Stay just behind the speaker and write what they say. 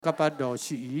ကပတ်တော်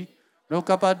ရှိ၏နှုတ်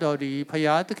ကပတ်တော်သည်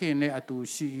ဖျားသခင်နှင့်အတူ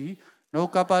ရှိ၏နှု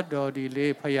တ်ကပတ်တော်သည်လေ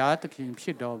ဖျားသခင်ဖြ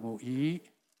စ်တော်မူ၏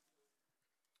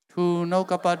ထိုနှုတ်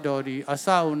ကပတ်တော်သည်အစ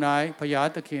အုံ၌ဖျား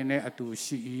သခင်နှင့်အတူ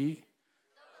ရှိ၏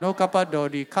နှုတ်ကပတ်တော်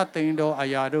သည်ခတ်သိမ်းသောအ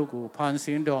ရာတို့ကိုဖန်ဆ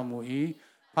င်းတော်မူ၏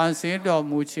ဖန်ဆင်းတော်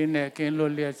မူခြင်းနှင့်ကင်းလွ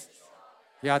တ်လျက်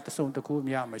ရာတဆုံတစ်ခု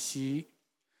မျှမရှိ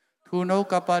ထိုနှုတ်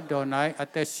ကပတ်တော်၌အ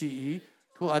သက်ရှိ၏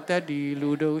ထိုအသက်သည်လူ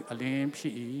တို့အလင်းဖြ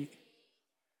စ်၏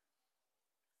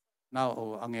နောက်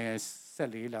အငယ်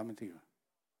14လားမသိဘူး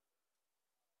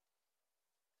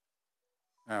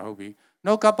ဟုတ်ပြီ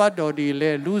နှုတ်ကပတ်တော်သည်လ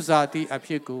ည်းလူစားသည့်အ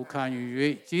ဖြစ်ကိုခံယူ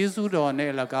၍ယေရှုတော်နှ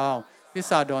င့်၎င်းသစ္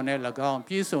စာတော်နှင့်၎င်း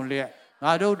ပြည့်စုံလျက်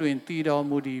ငါတို့တွင်တည်တော်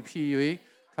မူသည်ဖြစ်၍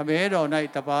ခမဲတော်၌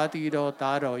တပါးတည်တော်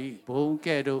သားတော်၏ဘုံ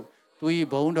ကဲ့သို့သူ၏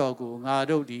ဘုံတော်ကိုငါ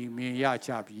တို့သည်မြင်ရကြ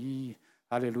ပြီ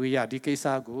ဟာလေလုယာဒီကိစ္စ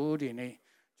ကိုဒီနေ့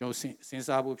ကျွန်စဉ်း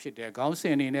စားဖို့ဖြစ်တယ်ခေါင်းစ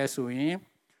ဉ်အနေနဲ့ဆိုရင်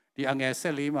ဒီအငယ်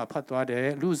14မှာဖတ်သွားတယ်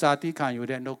လူစားတိခံယူ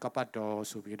တဲ့နှုတ်ကပတ်တော်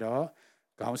ဆိုပြီးတော့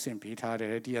ခေါင်းစဉ်ပေးထားတ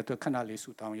ယ်ဒီအတွက်ခဏလေးဆု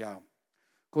တောင်းရအောင်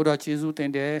ကိုတော်ယေရှုတ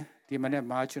င်တယ်ဒီမနေ့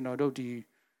မှာကျွန်တော်တို့ဒီ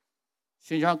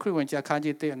ရှင်ယောဟန်ခရစ်ဝင်ကျမ်းခန်း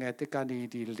ကြီး1အငယ်1ကနေ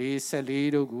ဒီ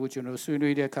44တို့ကိုကျွန်တော်ဆွေး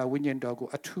နွေးတဲ့အခါဝိညာဉ်တော်ကို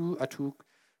အထူး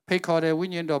ဖိတ်ခေါ်တဲ့ဝိ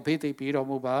ညာဉ်တော်ဘေးသိပ်ပြီးတော်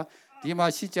မူပါဒီမှာ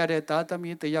ရှိကြတဲ့သားသ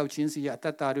မီးတယောက်ချင်းစီရဲ့အသ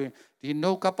က်တာတွင်ဒီ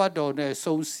နှုတ်ကပတ်တော်နဲ့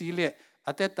စုံစည်းလက်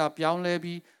အသက်တာပြောင်းလဲ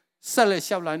ပြီးဆက်လက်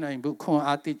လျှောက်လိုက်နိုင်ဖို့ခွန်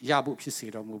အားသိရဖို့ဖြစ်စေ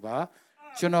တော်မူပါ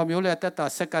ကျွန်တော်မျိုးလည်းအသက်တာ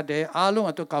ဆက်ကပ်တဲ့အားလုံး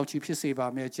အတွက်ကောင်းချီးဖြစ်စေပါ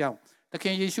မယ်ကြောင်းသခ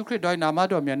င်ယေရှုခရစ်တော်နာမ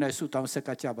တော်မြတ်နဲ့ဆုတောင်းဆက်က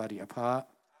ပ်ကြပါသည်အဖ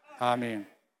အာမင်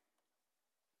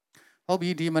ဟုတ်ပြီ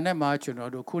ဒီမနေ့မှာကျွန်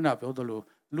တော်တို့ခုနပြောသလို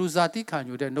လူစားတိခံ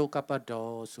ယူတဲ့နှုတ်ကပတ်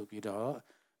တော်ဆိုပြီးတော့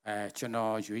ကျွန်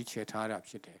တော်ရွေးချယ်ထားတာ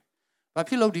ဖြစ်တယ်ဘာ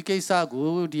ဖြစ်လို့ဒီကိစ္စကို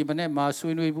ဒီမနေ့မှာ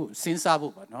ဆွေးနွေးဖို့စဉ်းစား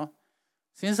ဖို့ပါနော်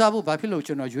စဉ်းစားဖို့ဘာဖြစ်လို့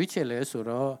ကျွန်တော်ရွေးချယ်လဲဆို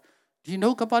တော့ဒီနှု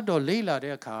တ်ကပတ်တော်လေ့လာ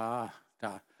တဲ့အခါ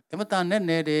ဒါအမတန်နဲ့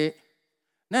နဲ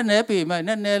ပေမဲ့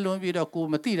နဲလွန်ပြီးတော့ကို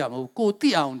မသိတာမဟုတ်ကိုသိ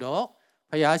အောင်တော့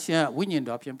ဘုရားရှင်ဝိညာဉ်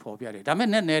တော်ပြင်ဖော်ပြတယ်ဒါပေ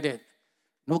မဲ့နဲတဲ့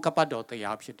နှုတ်ကပတ်တော်တ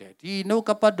ရားဖြစ်တယ်ဒီနှုတ်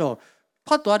ကပတ်တော်ဖ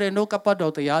တ်သွားတဲ့နှုတ်ကပတ်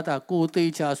တော်တရားသာကိုသိ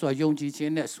ချာဆိုယုံကြည်ခြ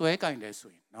င်းနဲ့ဆွဲကင်တယ်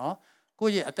ဆိုရင်နော်ကို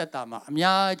ယ့်ရဲ့အသက်တာမှာအ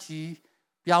များကြီး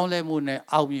ပြောင်းလဲမှုနဲ့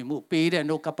အောင်မြင်မှုပေးတဲ့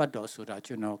နှုတ်ကပတ်တော်ဆိုတာ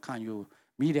ကျွန်တော်ခံယူ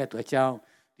မိတဲ့အတွက်ကြောင့်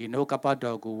ဒီနှုတ်ကပတ်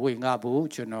တော်ကိုဝေငှဖို့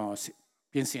ကျွန်တော်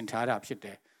ပြင်ဆင်ထားတာဖြစ်တ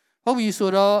ယ်ဟုတ်ပြီဆို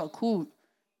တော့အခု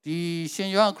ဒီရှင်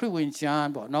ယောဟန်ခရစ်ဝင်ကျမ်း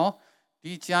ပေါ့နော်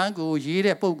ဒီကျမ်းကိုရေး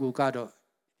တဲ့ပုဂ္ဂိုလ်ကတော့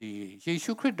ဒီယေ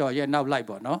ရှုခရစ်တော်ရဲ့နောက်လိုက်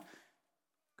ပေါ့နော်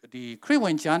ဒီခရစ်ဝ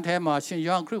င်ကျမ်းထဲမှာရှင်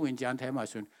ယောဟန်ခရစ်ဝင်ကျမ်းထဲမှာ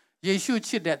ဆိုယေရှု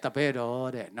ချစ်တဲ့တပည့်တော်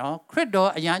တဲ့နော်ခရစ်တော်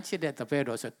အရန်ချစ်တဲ့တပည့်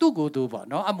တော်ဆိုသူ့ကိုယ်သူပေါ့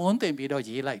နော်အမွန်းတင်ပြီးတော့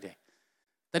ရေးလိုက်တယ်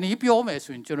တနည်းပြောမယ်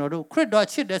ဆိုရင်ကျွန်တော်တို့ခရစ်တော်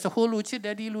ချစ်တယ်ဆိုဟိုလူချစ်တ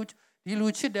ယ်ဒီလူ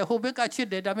ချစ်တယ်ဟိုဘက်ကချစ်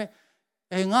တယ်ဒါပေ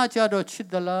မဲ့ငါကြတော့ချစ်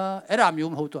သလားအဲ့ဒါ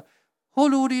မျိုးမဟုတ်တော့ဟို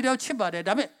လူဒီတော့ချစ်ပါတယ်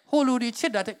ဒါပေမဲ့ဟိုလူဒီချ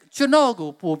စ်တာကျွန်တော်ကို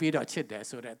ပို့ပြီးတော့ချစ်တယ်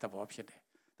ဆိုတဲ့သဘောဖြစ်တယ်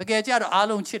တကယ်ကြတော့အား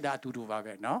လုံးချစ်တာအတူတူပါ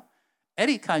ပဲနော်အဲ့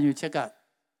ဒီခံယူချက်က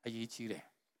အရေးကြီးတယ်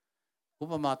ဥ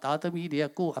ပမာသားသမီးတွေက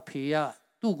ကိုယ့်အဖေက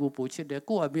သူ့ကိုပို့ချစ်တယ်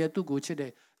ကိုယ့်အမေကသူ့ကိုချစ်တ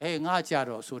ယ်ငါကြ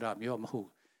တော့ဆိုတာမျိုးမဟုတ်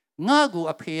ငါကို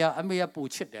အဖေကအမေကပို့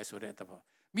ချစ်တယ်ဆိုတဲ့သဘော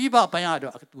မိဘပိုင်းက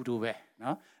တော့အတူတူပဲ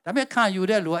နော်ဒါပေမဲ့ခံယူ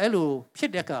တဲ့လူကအဲ့လိုဖြ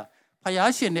စ်တဲ့ကဖ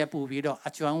ယားရှင်နဲ့ပူပြီးတော့အ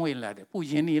ကျွမ်းဝင်လာတယ်ပူ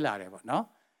ရင်းနေလာတယ်ပေါ့နော်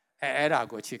အဲ့ဒါ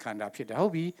ကိုအခြေခံတာဖြစ်တယ်ဟု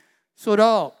တ်ပြီဆို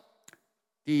တော့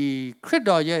ဒီခရစ်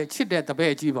တော်ရဲ့ချစ်တဲ့တပ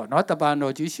ည့်ကြီးပေါ့နော်တပန်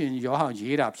တော်ကြီးရှင်ယောဟန်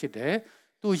ရေးတာဖြစ်တယ်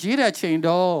သူရေးတဲ့ချိန်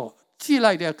တော့ကြည့်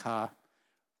လိုက်တဲ့အခါ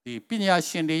ဒီပညာ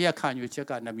ရှင်တွေရဲ့ခံယူချက်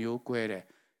ကနှမျိုးကွဲတယ်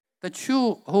တချို့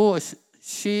ဟို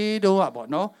ရှေးတော့ပေါ့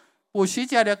နော်ပိုရှိ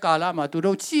ကြတဲ့ကာလမှာသူ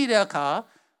တို့ကြည့်တဲ့အခါ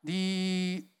ဒီ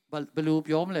ဘယ်လို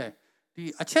ပြောမလဲဒီ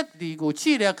အချက်ဒီကိုကြ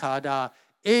ည့်တဲ့အခါဒါ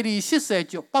AD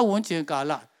 80ကျော်ပတ်ဝန်းကျင်ကာ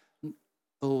လ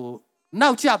ဟို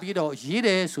နောက်ကျပြီးတော့ရေးတ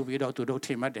ယ်ဆိုပြီးတော့သူတို့ထ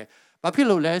င်မှတ်တယ်ဘာဖြစ်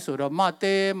လို့လဲဆိုတော့မ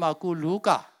ဿဲမာကုလူ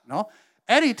ကာနော်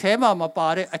အဲ့ဒီထဲမှာမပါ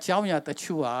တဲ့အကြောင်းအရာတ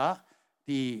ချို့ဟာ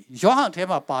ဒီယောဟန်ထဲ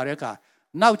မှာပါတဲ့အခါ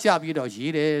နောက်ကျပြီးတော့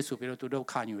ရေးတယ်ဆိုပြီးတော့သူတို့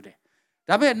ခံယူတယ်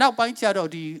ဒါပေမဲ့နောက်ပိုင်းကျတော့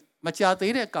ဒီမကြာ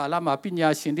သေးတဲ့ကာလမှာပညာ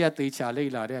ရှင်တွေသေချာလေ့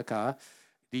လာတဲ့အခါ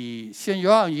ဒီရှင်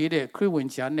ယောဟန်ရေးတဲ့ခရစ်ဝင်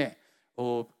ကျမ်းနဲ့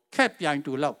ဟိုခက်ပြိုင်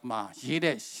တူလောက်မှာရေး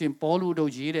တဲ့ရှင်ပေါလု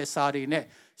တို့ရေးတဲ့စာတွေနဲ့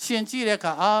ရှင်ကြည့်တဲ့အ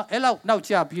ခါအဲ့လောက်နောက်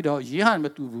ကျပြီးတော့ရေးဟန်မ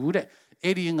တူဘူးတဲ့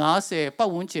AD 50ပ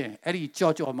တ်ဝန်းကျင်အဲ့ဒီ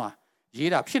ကြော်မှာ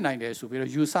ရေးတာဖြစ်နိုင်တယ်ဆိုပြီး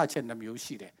တော့ယူဆချက်နှမျိုး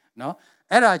ရှိတယ်နော်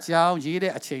အဲ့ဒါကြောင့်ရေး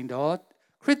တဲ့အချိန်တော့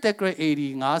ခရစ်တက်ကရ AD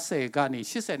 50ကနေ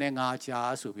85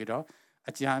ကြားဆိုပြီးတော့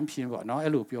အကျမ်းဖြင်းပေါ့နော်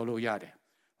အဲ့လိုပြောလို့ရတယ်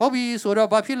ဟုတ်ပြီဆိုတော့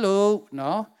ဘာဖြစ်လို့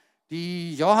နော်ဒီ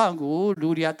ယောဟန်ကိုလူ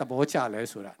တွေကသဘောကျလဲ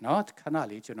ဆိုတာနော်ခဏ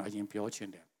လေးကျွန်တော်အရင်ပြောချင်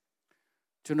တယ်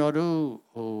ကျွန်တော်တို့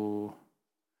ဟို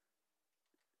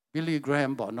Billy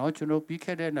Graham ပေါ့နော်ကျွန်တော်ပြီး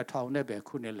ခဲ့တဲ့2000နဲ့ပဲ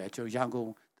ခုနှစ်လဲကျွန်တော်ရန်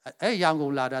ကု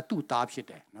န်လာတာသူ့သားဖြစ်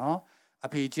တယ်နော်အ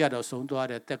ဖေကြီးကတော့ဆုံးသွား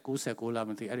တယ်တက်69လား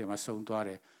မသိအဲ့ဒီမှာဆုံးသွားတ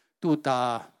ယ်သူ့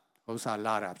သားဥစ္စာ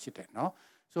လာတာဖြစ်တယ်နော်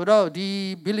ဆိုတော့ဒီ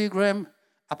Billy Graham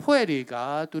အဖွဲ့တွေက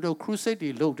သူတို့ crusade တွေ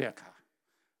လုပ်တဲ့အခါ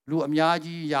လူအများ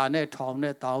ကြီးယာနဲ့ထောင်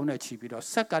နဲ့တောင်းနဲ့ချီပြီးတော့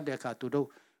ဆက်ကတ်တဲ့အခါသူတို့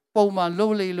ပုံမှန်လှု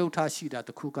ပ်လေးလှုပ်ထားရှိတာတ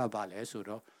စ်ခုကပါလဲဆို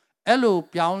တော့အဲ့လို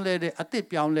ပြောင်းလဲတဲ့အသစ်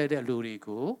ပြောင်းလဲတဲ့လူတွေ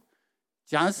ကို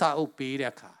ကျမ်းစာအုပ်ပေး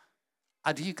တဲ့အခါ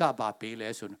အဓိကပါပေးလဲ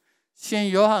ဆိုတော့ရှင်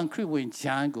ယောဟန်ခရစ်ဝင်ကျ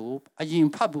မ်းကိုအရင်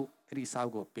ဖတ်ဖို့အဲ့ဒီစာအု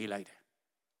ပ်ကိုပေးလိုက်တယ်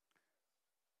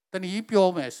တနည်းပြော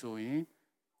မယ်ဆိုရင်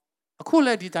အခုလ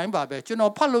ည်းဒီတိုင်းပါပဲကျွန်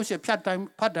တော်ဖတ်လို့ရှိရင်ဖတ်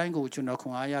တိုင်းကိုကျွန်တော်ခွ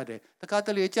န်အားရတယ်တခါတ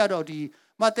လေကြတော့ဒီ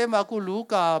မဿဲမာကုလူ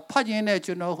ကာဖတ်ရင်းနဲ့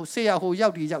ကျွန်တော်ဆေးရဟိုရော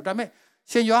က်ဒါပေမဲ့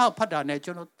ရှင်ယောဟန်ဖတ်တာနဲ့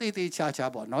ကျွန်တော်တေးချာ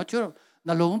ပေါ့နော်ကျွန်တော်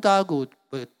နှလုံးသားကို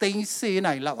တိမ့်စေး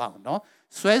နိုင်လောက်အောင်နော်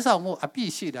ဆွဲဆောင်မှုအပြ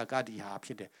ည့်ရှိတာကဒီဟာဖြ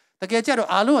စ်တယ်တကယ်ကြတော့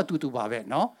အားလုံးအတူတူပါပဲ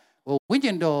နော်ဟိုဝိ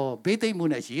ညာဉ်တော်ဘေးသိမ့်မှု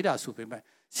နဲ့ရေးတာဆိုပေမဲ့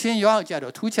ရှင်ယောဟန်ကြ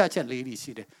တော့ထူးခြားချက်လေးတွေ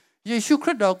ရှိတယ်ယေရှုခရ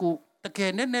စ်တော်ကိုတက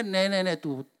ယ်နဲ့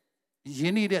သူရ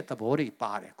င်းနှီးတဲ့သဘောတွေ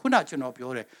ပါတယ်ခုနကျွန်တော်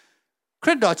ပြောတယ်ခရ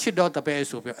စ်တော်ချစ်တော်တပည့်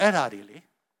ဆိုပြီးအဲ့ဓာတွေလေ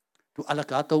သူအလ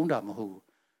ကားသုံးတာမဟုတ်ဘူး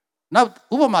နောက်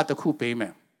ဥပမာတစ်ခုပေးမ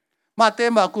ယ်မဿဲ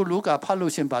မာကုလူကာဖတ်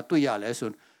လို့ရှင်ပါတွေ့ရလဲဆို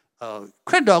ခ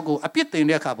ရစ်တော်ကိုအပြစ်တင်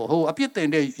တဲ့အခါပေါ့ဟိုအပြစ်တင်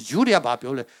တဲ့ယူရပါ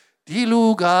ပြောလဲဒီလူ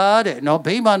ကတဲ့နော်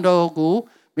ဗိမာန်တော်ကို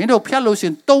မင်းတို့ဖျက်လို့ရှ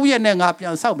င်3ရက်နဲ့ငါပြ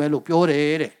န်ဆောက်မယ်လို့ပြောတ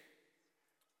ယ်တဲ့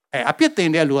အပြစ်တင်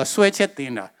တဲ့လူကဆွဲချက်တ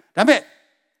င်တာဒါပေမဲ့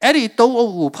အဲ့ဒီ3အု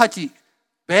ပ်ကိုဖတ်ကြည့်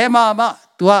ဘယ်မှာမှ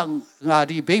तू ကငါ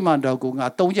ဒီဗိမာန်တော်ကိုငါ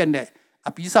3ရက်နဲ့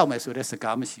အပြီးဆောက်မယ်ဆိုတဲ့စ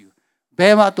ကားမရှိဘူးဘ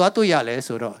ယ်မှာသွားတွေ့ရလဲ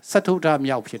ဆိုတော့စတုထ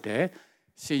မြောက်ဖြစ်တယ်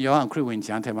ရှင်ယောဟန်ခရစ်ဝင်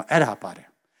ကျမ်းထဲမှာအဲ့ဒါပါတယ်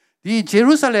ဒီဂျေ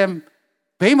ရုဆလင်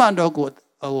ဗိမာန်တော်ကို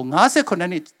ဟို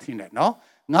59နှစ်ထင်တယ်နော်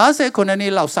59နှ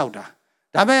စ်လောက်ဆောက်တာ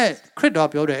ဒါပေမဲ့ခရစ်တော်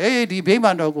ပြောတယ်အေးဒီဗိမာ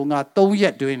န်တော်ကိုငါ3ရ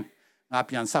က်တွင်းငါ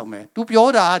ပြန်ဆောက်မယ် तू ပြော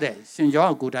တာတဲ့ရှင်ယောဟ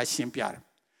န်ကိုယ်တိုင်ရှင်းပြတယ်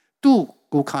သူ့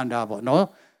ကိုခန္ဓာပေါ့နော်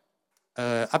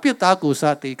အပြစ်သားကို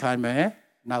စားတေခိုင်းမယ်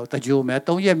နောက်တကြိုမယ်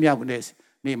3ရက်မြောက်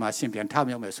နေ့မှာရှင်ပြန်ထ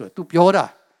မြောက်မယ်ဆိုတော့ तू ပြောတာ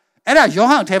အဲ့ဒါယော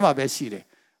ဟန်ထဲမှာပဲရှိတယ်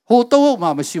ဟို3ဟုတ်မှ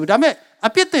မရှိဘူးဒါပေမဲ့အ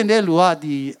ပြစ်တင်တဲ့လူက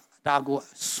ဒီဒါကို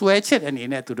ဆွဲချက်အနေ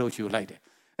နဲ့သူတို့ယူလိုက်တယ်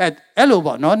အဲ့လို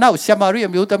ပေါ့နော်နောက်ရှမာရိ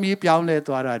အမျိုးသမီးပြောင်းလဲ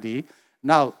သွားတာဒီ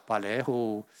နောက်ဗာလဲဟို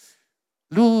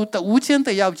လူတဦးချင်းတ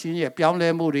ယောက်ချင်းရဲ့ပြောင်းလဲ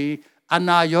မှုတွေအ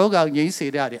နာယောဂငြိမ်းစေ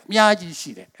တဲ့အများကြီး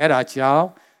ရှိတယ်အဲ့ဒါကြောင့်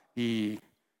ဒီ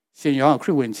ရှင်ယောဟန်ခရ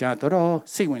စ်ဝင်ကျမ်းတော်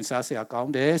စိတ်ဝင်စားစရာကော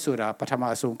င်းတယ်ဆိုတာပထမ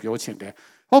အဆုံးပြောချင်တယ်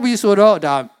ဟုတ်ပြီဆိုတော့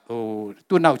ဒါဟို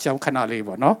သူ့နောက်ကြောင်းခဏလေး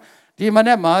ပေါ့နော်ဒီမ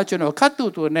နေ့မှာကျွန်တော်ခတ်တူ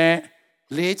နဲ့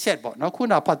4ချက်ပေါ့နော်ခု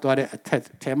နဖတ်သွားတဲ့အထက်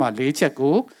ထဲမှာ4ချက်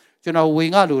ကိုကျွန်တော်ဝ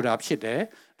င်ကလိုတာဖြစ်တယ်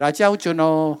ဒါကြောင့်ကျွန်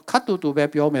တော်ခတ်တူပဲ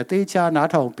ပြောမယ်တေချာနား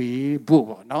ထောင်ပြီးဖို့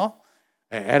ပေါ့နော်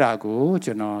အဲ့ဒါကို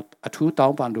ကျွန်တော်အထူးတော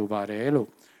င်းပန်လိုပါတယ်လို့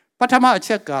ပထမအ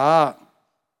ချက်က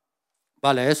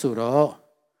ဘာလဲဆိုတော့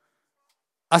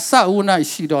အစအဦး၌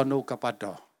ရှိတော်နှုတ်ကပတ်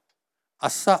တော်အ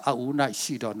စအဦး၌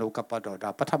ရှိတော်နှုတ်ကပတ်တော်ဒါ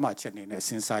ပထမချက်အနေနဲ့စ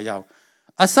ဉ်းစားရအောင်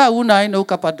အစအဦး၌နှုတ်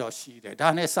ကပတ်တော်ရှိတယ်ဒါ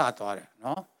နဲ့စသွားတယ်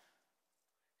နော်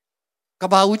က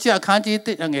ဘာဦးကျအခန်းကြီး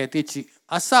1ငယ်1ကြီး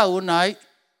အစအဦး၌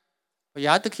ဘု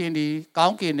ရားသခင်ဒီကော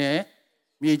င်းကင်နဲ့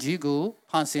မြေကြီးကို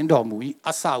ဖန်ဆင်းတော်မူ၏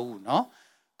အစအဦးနော်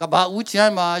ကဘာဦးကျ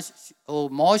မ်းမှာဟို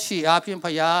မောရှိအပြင်ဘု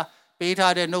ရားပေး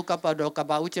ထားတဲ့နှုတ်ကပတ်တော်က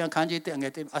ဘာဦးကျမ်းအခန်းကြီး1င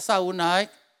ယ်1အစအဦး၌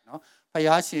နော်ဘု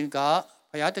ရားရှင်က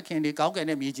ဘုရားသခင်ဒီကောင်းကင်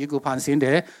နဲ့မြေကြီးကိုဖန်ဆင်းတ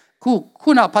ယ်ခု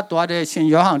နဖတ်သွားတဲ့ရှင်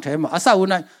ယောဟန်ထဲမှာအစအဦး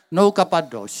၌နှုတ်ကပတ်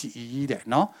တော်ရှိ၏တဲ့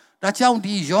နော်ဒါကြောင့်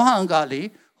ဒီယောဟန်ကလေ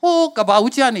ဟိုကဘာ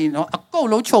ဦးကျမ်းနေနော်အကုန်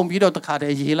လုံးခြုံပြီးတော့တခါတ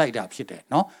ည်းရေးလိုက်တာဖြစ်တယ်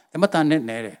နော်အမတန်နဲ့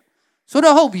နဲတယ်ဆို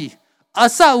တော့ဟုတ်ပြီအ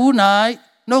စအဦး၌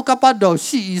နှုတ်ကပတ်တော်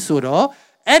ရှိ၏ဆိုတော့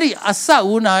အဲ့ဒီအစအ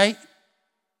ဦး၌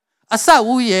အစအ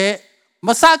ဦးရဲ့မ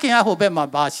စခင်ဟိုဘက်မှာ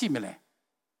ဘာရှိမလဲ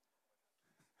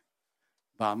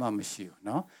ဘာမှမရှိဘူး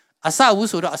နော်အစအဦး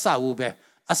ဆိုတော့အစအဦးပဲ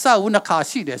အစအဦးနှစ်ခါ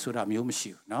ရှိတယ်ဆိုတာမျိုးမရှိ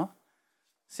ဘူးနော်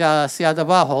ဆရာတ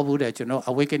ပည့်ဟောဘူးတဲ့ကျွန်တော်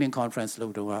awakening conference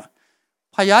လို့တော့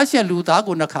ဖယားရှင်လူသား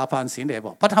ကိုနှစ်ခါဖန်ဆင်းတယ်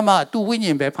ပေါ့ပထမသူ့ဝိ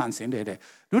ညာဉ်ပဲဖန်ဆင်းတယ်တဲ့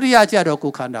ဒုတိယကျတော့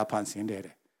ကိုယ်ခန္ဓာဖန်ဆင်းတယ်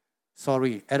တဲ့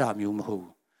sorry အဲ့ဒါမျိုးမဟုတ်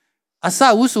ဘူးအစ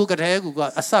အဦးဆိုကြတဲ့ကူက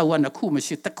အစအဦးကနှစ်ခုမ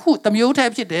ရှိတစ်မျိုးတ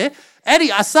ည်းဖြစ်တယ်အဲ့ဒီ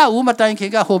အစအဦးမတိုင်ခ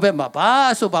င်ကဟိုဘက်မှာဘာ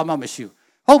ဆိုဘာမှမရှိဘူး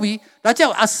ဟုတ်ပြီဒါကြော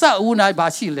င့်အစအဦး၌ဘာ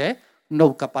ရှိလဲနှု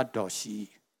တ်ကပတ်တော်ရှိ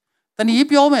တနည်း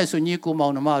ပြောမယ်ဆိုညီကိုမော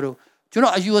င်နှမတို့ကျွန်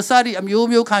တော်အယူအဆတွေအမျိုး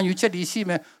မျိုးခံယူချက်တွေရှိ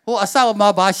မယ်ဟိုအစမှာ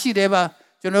ဘာရှိတယ်ပါ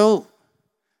ကျွန်တော်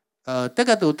တက္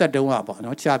ကသိုလ်တက်တုန်းကပေါ့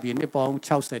နော်ကြာပြီနှစ်ပေါင်း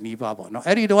60နီးပါးပေါ့နော်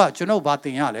အဲ့ဒီတော့ကျွန်တော်ဘာသ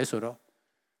င်ရလဲဆိုတော့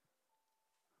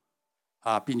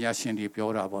ပညာရှင်တွေပြော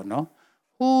တာပေါ့နော်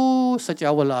ဟိုးစကြ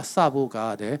ဝဠာစဖို့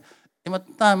ကားတဲ့အမ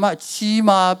တန်မှကြီး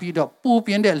မားပြီးတော့ပူ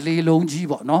ပြင်းတဲ့လေလုံးကြီး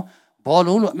ပေါ့နော်ဘော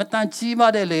လုံးလို့အမတန်ကြီး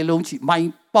မားတဲ့လေလုံးကြီးမိုင်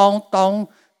ပေါင်းတောင်း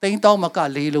သိန်းတောင်းမက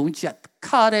လေလုံးကြီး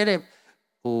ခါတဲ့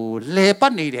ဟိုလေပ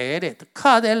တ်နေတယ်တဲ့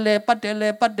ခါတဲ့လေပတ်တ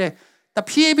ယ်တ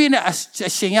ဖြည်းဖြည်းနဲ့အ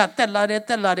ရှင်ကတက်လာတ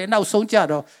ယ်နောက်ဆုံးကြ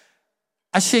တော့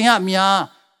အရှင်ကများ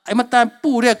အမတန်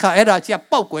ပူတဲ့ခါအဲ့ဒါကြီး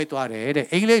ပေါက်ကွဲသွားတယ်တဲ့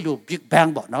အင်္ဂလိပ်လို big bang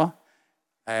ပေါ့နော်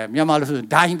မြန်မာလို့ဆို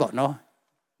ဒိုင်းပေါ့နော်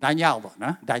ဒိုင်းရောက်ပေါ့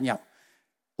နော်ဒိုင်းရောက်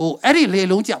ဟိုအဲ့ဒီလေ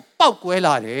လုံးကြပောက်ကွဲ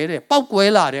လာတယ်တဲ့ပောက်ကွဲ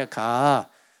လာတဲ့အခါ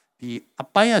ဒီအ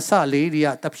ပိုင်းအစလေးတွေက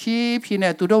တဖြည်းဖြည်း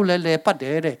နဲ့သူတို့လည်းပတ်တ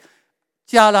ယ်တဲ့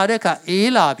ကြာလာတဲ့အခါ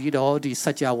အေးလာပြီးတော့ဒီ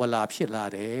စัจ java လာဖြစ်လာ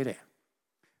တယ်တဲ့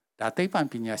ဒါသိပ္ပံ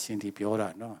ပညာရှင်တွေပြောတာ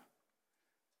နော်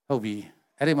ဟုတ်ပြီ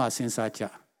အဲ့ဒီမှာစဉ်းစားကြ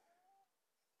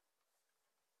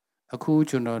အခု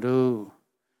ကျွန်တော်တို့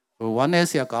ဝမ်းနဲ့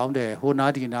ဆရာကောင်းတယ်ဟိုနာ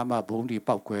ဒီနာမှာဘုံဒီ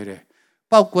ပောက်ကွဲတယ်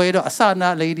ပောက်ကွဲတော့အစနာ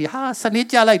လေးတွေဟာစနစ်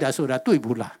ကြလိုက်တာဆိုတာတွေ့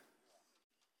ဘူးလား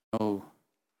ဟုတ်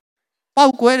ပော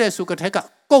က်ကွဲတယ်ဆိုကတည်းက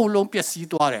ကုတ်လုံးပျက်စီး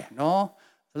သွားတယ်နော်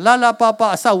လာလာပပ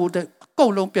အဆောက်အဦကု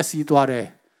တ်လုံးပျက်စီးသွားတယ်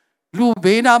လူ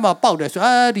ဘေးနားမှာပေါက်တယ်ဆို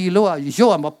ဒီလို့ရု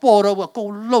ပ်ကမပေါ်တော့ဘူးကု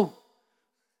တ်လုံး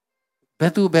ဘ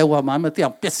ယ်သူဘယ်ဝါမှမသိ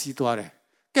အောင်ပျက်စီးသွားတယ်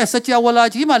ကဲစကြဝဠာ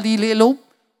ကြီးမှာလီလေလုံး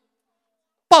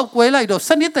ပောက်ကွဲလိုက်တော့စ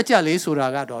နစ်တကျလေးဆိုတာ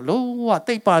ကတော့လုံးဝ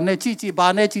သိပ္ပံနဲ့ကြည့်ကြည့်ဘာ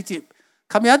နဲ့ကြည့်ကြည့်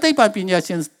ခမရသိပ္ပံပညာ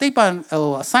ရှင်သိပ္ပံ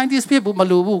scientist ဖြစ်ဖို့မ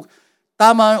လိုဘူးတာ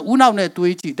မန်ဦးနောက်နဲ့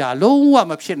တွေးကြည့်တာလုံးဝ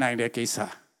မဖြစ်နိုင်တဲ့ကိစ္စ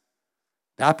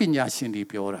ဒါပညာရှင်တွေ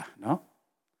ပြောတာနော်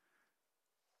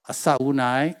အစဦး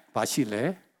နိုင်ဘာရှိလဲ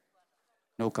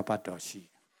နှုတ်ကပတ်တော်ရှိ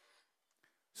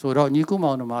ဆိုတော့ညီကု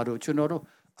မောင်နှမတို့ကျွန်တော်တို့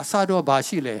အစတော့ဘာ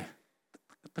ရှိလဲ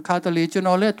တခါတလေကျွန်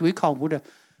တော်လည်းတွေးခေါင်မှုတဲ့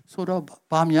ဆိုတော့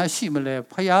ဘာများရှိမလဲ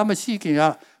ဖျားမရှိခင်က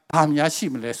ဘာများရှိ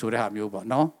မလဲဆိုတဲ့ဟာမျိုးပေါ့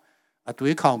နော်အ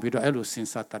တွေးခေါင်ပြီးတော့အဲ့လိုစဉ်း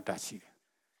စားတတ်တာရှိတယ်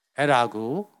အဲ့ဒါ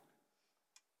ကို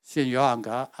ရှင်ယောဟန်က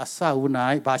အစဦးနို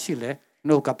င်ဘာရှိလဲ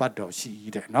နှုတ်ကပတ်တော်ရှိ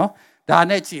တဲ့နော်ဒါ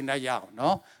နဲ့ကြည်နေရအောင်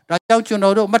နော်ဒါကြောင့်ကျွန်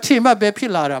တော်တို့မထင်မှတ်ပဲဖြ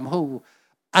စ်လာတာမဟုတ်ဘူး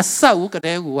အစဦးက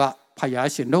လေးကဖျား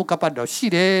ရှင်နှုတ်ကပတ်တော်ရှိ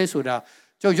တယ်ဆိုတာ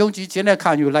ကျုပ်ယုံကြည်ခြင်းနဲ့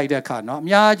ခံယူလိုက်တဲ့အခါနော်အ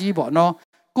များကြီးပေါ့နော်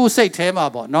ကိုယ်စိတ်ထဲမှာ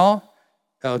ပေါ့နော်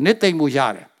နှစ်သိမ့်မှုရ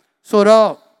တယ်ဆိုတော့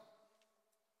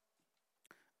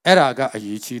အဲ့ဒါကအ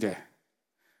ရေးကြီးတယ်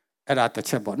အဲ့ဒါတစ်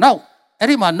ချက်ပေါ့နောက်အဲ့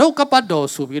ဒီမှာနှုတ်ကပတ်တော်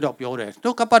ဆိုပြီးတော့ပြောတယ်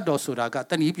နှုတ်ကပတ်တော်ဆိုတာက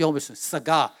တနည်းပြောမယ်ဆိုစ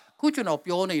ကားခုကျွန်တော်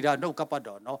ပြောနေတာနှုတ်ကပတ်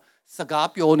တော်နော်စကား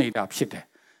ပြောနေတာဖြစ်တယ်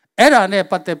အဲ့ဒါနဲ့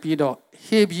ပတ်သက်ပြီးတော့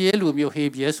ဟေဘရဲလူမျိုးဟေ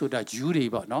ဘရဲဆိုတာဂျူးတွေ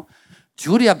ပေါ့နော်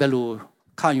ဂျူးတွေကဘယ်လို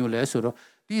ခံယူလဲဆိုတော့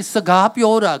ဒီစကား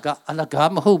ပြောတာကအလကား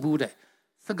မဟုတ်ဘူးတဲ့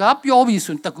စကားပြောပြီး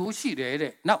ဆိုရင်တကူရှိတယ်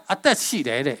တဲ့နောက်အသက်ရှိတ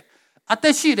ယ်တဲ့အသ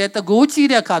က်ရှိတယ်တကူကြီး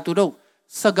တဲ့အခါသူတို့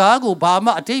စကားကိုဘာ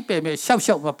မှအတိတ်ပဲရှောက်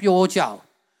ရှောက်မပြောကြအောင်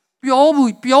ပြော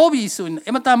ပြီးဆိုရင်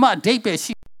အမတန်မှအတိတ်ပဲ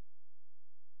ရှိ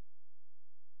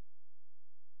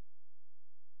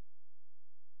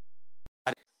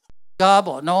ကား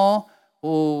ပေါ့နော်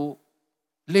ဟို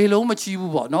လေလုံးမချီး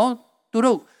ဘူးပေါ့နော်သူ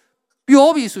တို့ပြော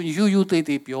ပြီးဆိုရင်ယူသေး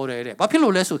သေးပြောတယ်တဲ့ဘာဖြစ်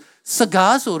လို့လဲဆိုစ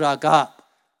ကားဆိုတာက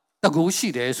တကူရှိ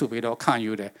တယ်ဆိုပြီးတော့ခံ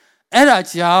ယူတယ်အဲ့ဒါ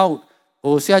ကြောင့်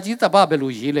ဟိုဆရာကြီးတပဘယ်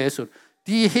လိုရေးလဲဆို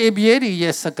ဒီဟေဘရဲတွေ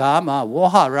ရဲ့စကားမှာဝ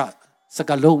ဟရစ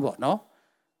ကားလုံးပေါ့နော်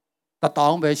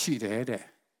1000ပဲရှိတယ်တဲ့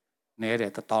နဲတ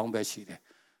ယ်1000ပဲရှိတယ်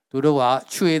သူတို့က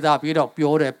ချွေတာပြီးတော့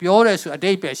ပြောတယ်ဆိုအ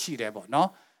တိတ်ပဲရှိတယ်ပေါ့နော်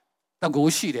တကူ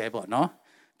ရှိတယ်ပေါ့နော်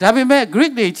ဒါပေမဲ့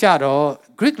Greek တွေကြတော့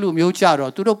Greek လူမျိုးကြ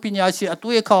တော့သူတို့ပညာရှင်အ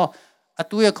သွေး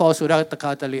ခေါ်ဆိုတာတခါ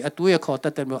တလေအသွေးခေါ်တ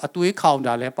တ်တယ်မျိုးအသွေးခေါင်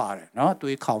တာလည်းပါတယ်နော်အ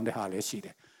သွေးခေါင်တဲ့ဟာလည်းရှိတ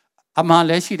ယ်အမှန်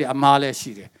လည်းရှိတယ်အမှားလည်း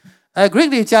ရှိတယ်Greek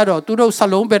တွေကြတော့သူတို့စ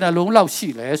လုံးပဲနှလုံးလောက်ရှိ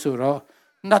လဲဆိုတော့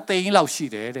2သိန်းလောက်ရှိ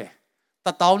တယ်တဲ့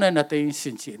1000နဲ့2သိန်းရှ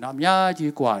င်ချီနော်အများ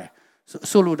ကြီးกว่าတယ်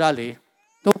ဆိုလိုတာလေ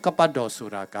နှုတ်ကပတ်တော်ဆို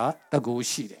တာကတကူ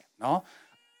ရှိတယ်နော်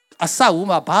အဆောက်အဦ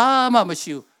မှာဘာမှမ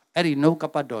ရှိဘူးအဲ့ဒီနှုတ်က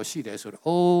ပတ်တော်ရှိတယ်ဆိုတော့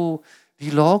အိုးဒီ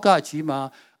လောကကြီးမှာ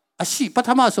ပထ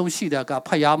မဆုံးရှိတာကဖ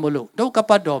ယားမလို့နှုတ်က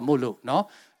ပတ်တော်မလို့နော်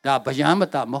ဒါဗျမ်းမ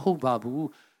တာမဟုတ်ပါဘူး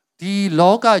ဒီ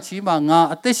လောကကြီးမှာငါ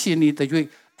အသက်ရှင်နေတဲ့၍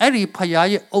အဲ့ဒီဖယား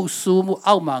ရဲ့အုပ်စိုးမှု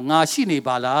အောက်မှာငါရှိနေ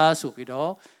ပါလားဆိုပြီး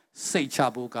တော့စိတ်ချ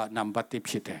ဖို့ကနံပါတ်1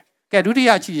ဖြစ်တယ်ကဲဒုတိ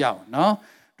ယကြည့်ရအောင်နော်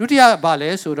ဒုတိယဘာလဲ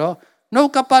ဆိုတော့နှု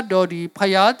တ်ကပတ်တော်ဒီဖ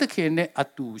ယားသခင်နဲ့အ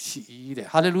တူရှိတဲ့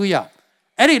ဟာလေလုယာ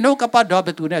အဲ့ဒီနှုတ်ကပတ်တော်ဘ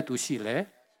ယ်သူနဲ့အတူရှိလဲ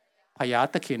ဖယား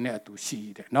သခင်နဲ့အတူရှိ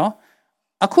တဲ့နော်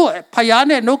အခုဖယား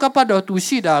နဲ့နှုတ်ကပတ်တော်တူ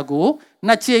ရှိတာကို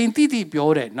နှစ်ချိန်တိပြော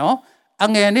တယ်နော်အ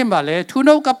ငယ်နဲ့မှလည်းသူ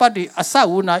နှုတ်ကပတ်ဒီအဆောက်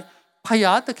အဦ၌ဖ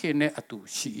ယားသခင်နဲ့အတူ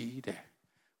ရှိတဲ့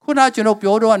ခုနကျွန်တော်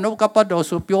ပြောတော့နှုတ်ကပတ်တော်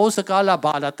ဆိုပြောစကားလား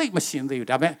ဘာလားတိတ်မရှင်းသေးဘူး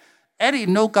ဒါပေမဲ့အဲ့ဒီ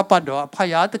နှုတ်ကပတ်တော်ဖ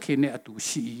ယားသခင်နဲ့အတူ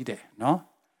ရှိတဲ့နော်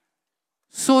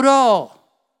ဆိုတော့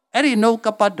အဲ့ဒီနှုတ်က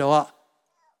ပတ်တော်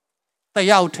ကတ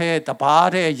ယောက်တည်းတပါး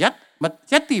တည်းရ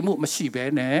က်တည်မှုမရှိဘဲ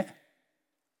နဲ့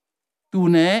သူ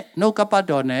နဲ့နှုတ်ကပတ်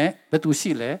တော်နဲ့ဘယ်သူ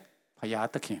ရှိလဲဖယား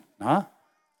သခင်နော်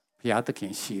ဖယားသခ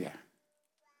င်ရှိတယ်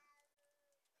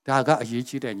ဒါကအရေး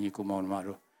ကြီးတဲ့ညီကိုမောင်နှမ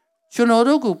တို့ကျွန်တော်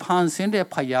တို့ကိုဖန်ဆင်းတဲ့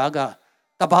ဖယားက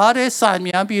တပါးတည်းစာ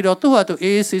မြန်းပြီးတော့သူ့ဟာသူ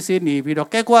အေးဆေးဆေးနေပြီးတော့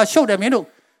ကဲကွာရှုပ်တယ်မင်းတို့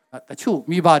တချို့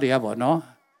မိဘတွေကပေါ့နော်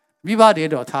မိဘတွေ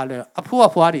တော့ထားလဲအဖိုး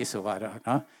အဖွားတွေဆိုပါတော့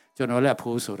နော်ကျွန်တော်လည်းအ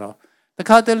ဖိုးဆိုတော့တ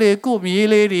ခါတလေကိုမြေး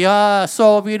လေးတွေက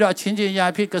စော်ပြီးတော့ချင်းချင်းရ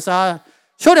ဖြစ်ကစား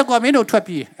ရှုပ်တယ်ကွာမင်းတို့ထွက်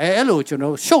ပြီးအဲ့လိုကျွန်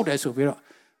တော်ရှုပ်တယ်ဆိုပြီးတော့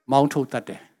mountain that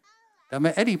day. The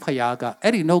me Eddie Payaga,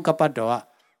 Eddie no capadoa,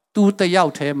 do the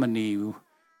out mani.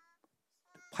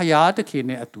 Payata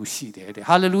kine at to see there.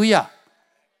 Hallelujah.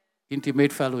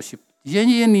 Intimate fellowship.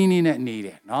 Yen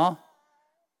needed, no?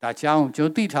 That young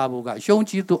Joti Tabuga,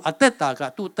 Shonji to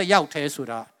Atetaga, to the out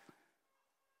sura.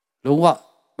 Lowa,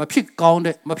 my pit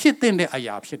gone, my pit in the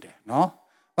ayapshide, no?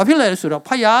 My pillar sura,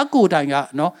 Paya good,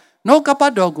 no? No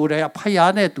capado good,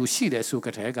 Payane to see the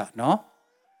Sukatega, no?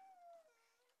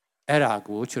 Era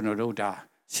go, Chunoroda.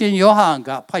 Sin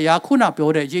Johanga, Payakuna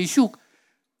build a Jeshu.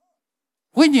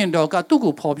 When you dog got to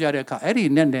go popular, any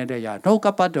nene, no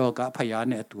capadoga,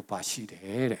 Payane to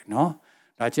Pashide, no?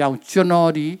 That young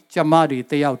Chunodi, Jamadi,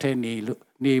 they out any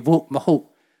book, Maho.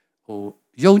 Oh,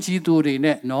 Yonji do the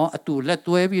net, no, to let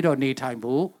to every day time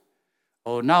book.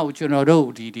 Oh, now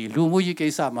Chunoro, the Lumuyi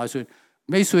Kesa, Masu,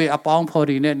 Maysway upon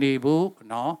potty net book,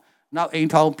 no? Now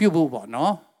ain't all people,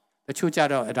 no? The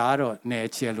Chuchado at Aro,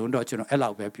 Nature, Lundo,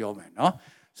 Ella Webioman, no?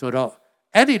 So,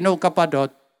 Eddie no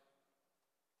capado.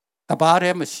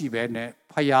 Tabare Machine,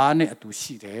 Payane to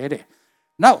see there.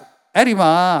 Now,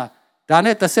 Erima,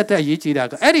 Dane the set a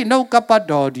yichida, Eddie no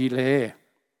capado delay.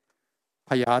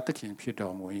 Payata can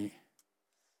pidomui.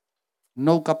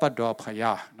 No capado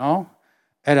paya, no?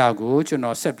 Era good,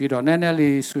 Sepido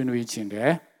Nenelli swing reaching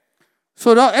there.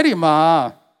 So,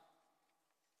 Erima,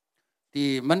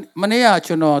 the Mania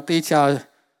Chuno teacher,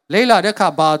 Leila de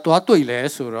Caba to Atuile,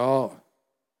 so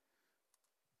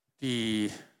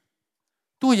the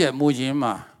都也冇嘢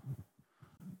嘛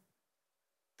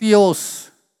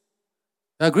 ，Dios，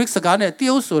 Greek စကားနဲ့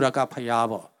Dios ဆိုတာကဖယား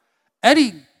ပေါ့အဲ့ဒီ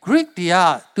Greek တွေက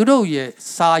သူတို့ရဲ့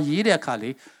စာရေးတဲ့အခါလေ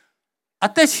အ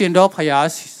သက်ရှင်တော့ဖယား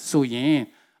ဆိုရင်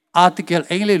article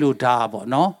အင်္ဂလိပ်လိုဒါပေါ့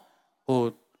နော်ဟို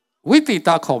ဝိသေသ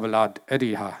ခေါ်မလားအဲ့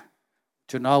ဒီဟာ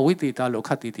ကျွန်တော်ဝိသေသလို့ခ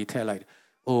တ်တီတီထည့်လိုက်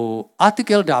ဟို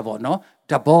article ဒါပေါ့နော်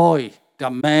the boy the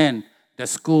man the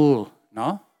school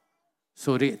နော်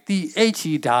ဆိုတဲ့ TH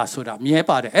ဒါဆိုတာမြဲ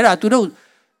ပါတယ်အဲ့ဒါသူတို့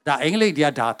ဒါအင်္ဂလိပ်တွေက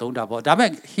ဒါသုံးတာပေါ့ဒါပေမဲ့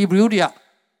Hebrew တွေက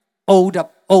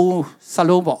O စ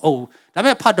လုံးပေါ့ O ဒါပေ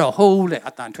မဲ့ဖတ်တော့ whole လေ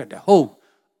အတန်ထွက်တယ် whole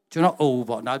ကျွန်တော် O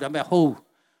ပေါ့နော်ဒါပေမဲ့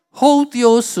whole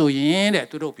tiêu ဆိုရင်တဲ့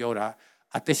သူတို့ပြောတာ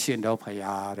အသက်ရှင်တော့ဖ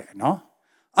ရာတဲ့နော်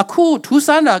အခုထူးဆ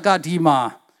န်းတာကဒီမှာ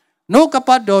no ကပ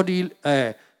တ်တော်ဒီ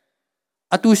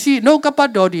အတူရှိ no ကပတ်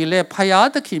တော်ဒီလေဖရာ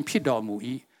သခင်ဖြစ်တော်မူ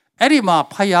၏အဲ့ဒီမှာ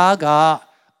ဖရာက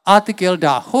article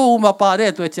ဒါ whole မပါတဲ့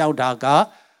အတွက်ကြောင့်ဒါက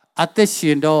အသက်ရှ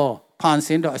င်တော့ဖန်ဆ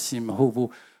င်းတော့အရှင်မဟုတ်ဘူး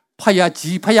ဖယား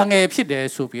ကြီးဖယားငယ်ဖြစ်တယ်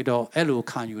ဆိုပြီးတော့အဲ့လို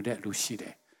ခံယူတဲ့လူရှိတ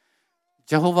ယ်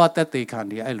Jehovah တက်တဲ့ခံ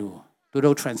ဒီအဲ့လိုသူ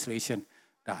တို့ translation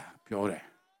ဒါပြောတယ်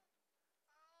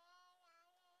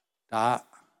ဒါ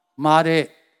မားတဲ့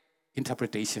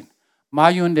interpretation မာ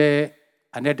ယွန်းတဲ့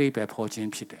အနက်တိပဲပေါ်ခြင်း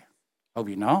ဖြစ်တယ်ဟုတ်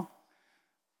ပြီနော်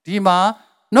ဒီမှာ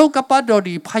နှုတ်ကပတ်တော်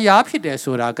ဒီဖယားဖြစ်တယ်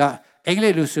ဆိုတာကအင်္ဂလိ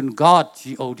ပ်လိုဆို God God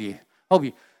ဟုတ်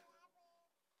ပြီ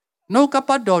နှုတ်ကပ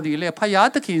တ်တော်ဒီလေဖယား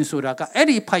သခင်ဆိုတာကအဲ့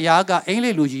ဒီဖယားကအင်္ဂလိ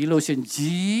ပ်လိုရေးလို့ရှင် G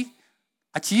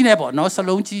အကြီးနဲ့ပေါ့နော်စ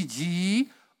လုံးကြီး G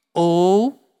O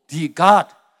D God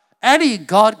အဲ့ဒီ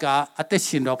God ကအသက်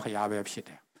ရှင်တော်ဖယားပဲဖြစ်တ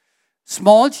ယ်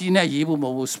small G နဲ့ရေးဖို့မဟု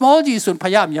တ်ဘူး small G ဆိုဖ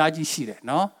ယားအများကြီးရှိတယ်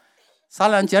နော်စာ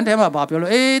လံကျမ်းထဲမှာဗာပြော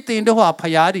လို့တင်တို့ဟာဖ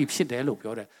ယားတွေဖြစ်တယ်လို့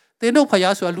ပြောတယ်တင်တို့ဖ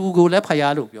ယားဆိုတာလူကိုလည်းဖ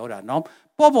ယားလို့ပြောတာနော်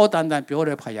ပေါ်ပေါ်တန်တန်ပြော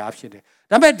တဲ့ဖယားဖြစ်တယ်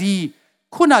ဒါပေမဲ့ဒီ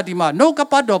ခုနဒီမှာနှုတ်က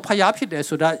ပတ်တော်ဖယားဖြစ်တယ်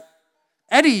ဆိုတာ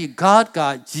အဲ့ဒီ God က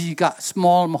G က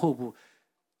small မဟုတ်ဘူး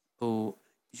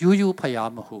ဟိုယူဖ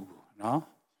ယားမဟုတ်ဘူးနော်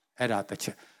အဲ့ဒါတစ်ချ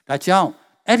က်ဒါကြောင့်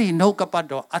အဲ့ဒီနှုတ်ကပတ်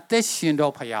တော်အသက်ရှင်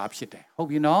တော်ဖယားဖြစ်တယ်ဟုတ်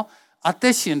ပြီနော်အသ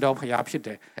က်ရှင်တော်ဖယားဖြစ်တ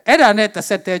ယ်အဲ့ဒါနဲ့တစ်ဆ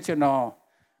က်တည်းကျွန်တော်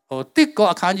ဟိုတစ်ကော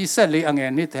အခန်းကြီး14အငယ်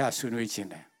1ထဲဆွေးနွေးခြင်း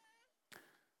တယ်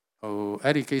ဟို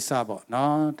အဲ့ဒီကိစ္စပေါ့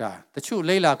နော်ဒါတချို့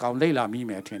လိမ့်လာကောင်လိမ့်လာမိ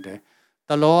မယ်ထင်တယ်တ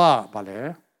လောကဗာလဲ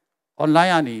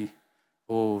online ကနေ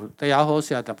ဟိုတရားဟောဆ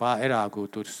ရာတပါအဲ့ဒါကို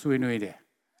သူဆွေးနွေးတယ်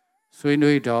ဆွေး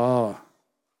နွေးတော့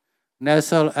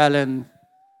Nestle Allen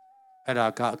အဲ့ဒါ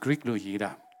က Greek လိုရေး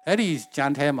တာအဲ့ဒီကျ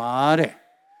မ်းထဲမှာတဲ့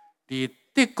ဒီ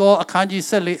တစ်ကောအခန်းကြီး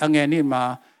14အငယ်1မှာ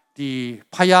ဒီ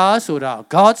ဖယားဆိုတာ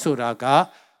God ဆိုတာက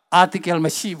article မ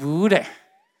ရှိဘူးတဲ့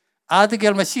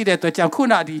article မရှိတဲ့အတွက်ကြောင့်ခု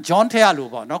နဒီ John ထဲရလို့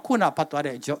ပေါ့နော်ခုနဖတ်သွား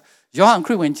တဲ့ John ခ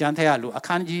ရစ်ဝင်ကျမ်းထဲရလို့အခ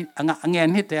န်းကြီးအငယ်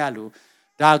1ထဲရလို့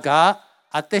ဒါက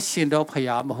အသက်ရှင်တော်ဖ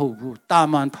ယားမဟုတ်ဘူးတာ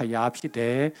မန်ဖယားဖြစ်တ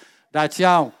ယ်ဒါ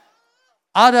ကြောင့်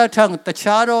အာရထံတ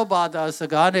ခြားသောဘာသာစ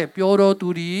ကားနဲ့ပြောတော်သူ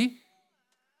ဒီ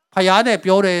ဖယားနဲ့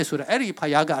ပြောတယ်ဆိုတော့အဲ့ဒီဖ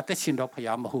ယားကအသက်ရှင်တော်ဖ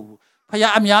ယားမဟုတ်ဘူးဖ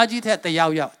ယားအများကြီးထက်တယော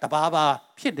က်တပါးပါ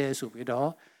ဖြစ်တယ်ဆိုပြီးတော့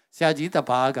ဆရာကြီးတ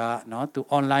ပါးကနော်သူ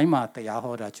online မှာတရား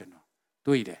ဟောတာကျွန်တော်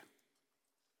တွေ့တယ်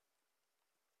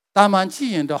တာမန်ကြ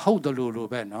ည့်ရင်တော့ဟုတ်တယ်လို့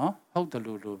ပဲနော်ဟုတ်တယ်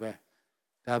လို့ပဲ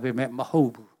ဒါပေမဲ့မဟု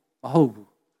တ်ဘူး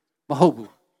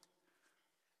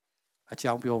အ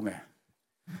ကြောင်းပြောမယ်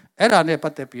Era ne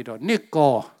patepido,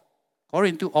 Nico,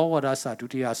 according to all what us are to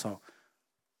the aso.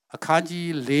 A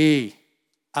kanji lay,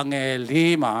 ange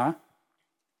lema.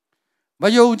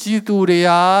 Mayoji to the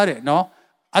are, no?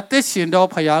 Attention do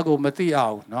payago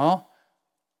matiao, no?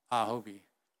 Ah, hobby.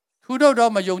 Tudo do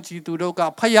mayoji to do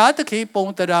ga payat keep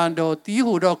on the rando,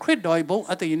 tihudo, crit doibo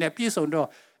at the in a piece on do.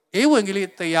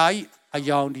 Ewingly the yai, a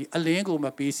youndy, a lingo ma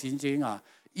piece in jinga.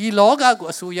 E loga go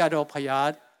suya do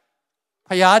payat.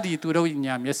 Payadi to do in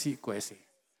yam yasi quesi.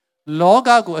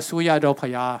 Loga go suya do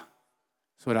paya.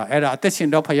 So that era attention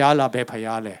do payala be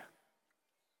payale.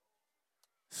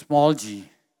 Small g.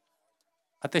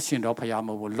 Attention do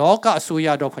payamo. Loga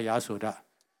suya do paya so that.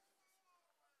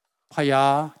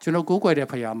 Paya, chuno go de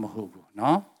payamo,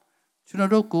 no? Chuno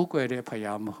do go de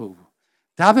payamo.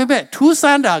 Dabe two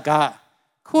sandaga.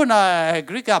 Kuna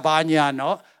Greeka banya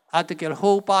no. Article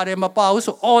ho pare mapao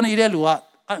so on idelua.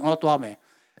 Not to me.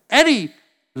 Eddie.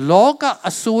 Loga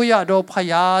asuya do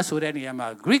paya so then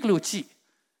yama Greek luchi.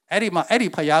 Eri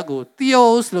payago,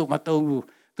 Theos lu matogu.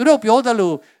 To do pioda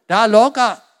lu, da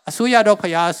loga asuya do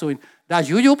paya so in da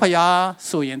yuyu paya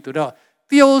so in to do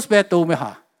Theos beto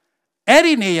meha.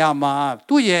 Eri neyama,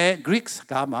 2 ye Greeks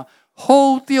gama,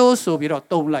 ho Theos so biro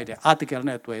don't like the article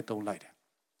net way don't like it.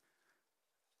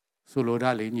 Solo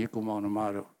da lini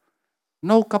kumonamaro.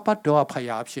 No kapadoa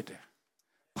paya shite.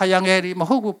 Payangeri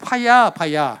mahogu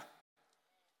paya.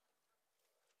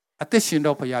 Attention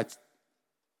do paya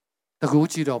the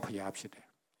Gucci do paya shite.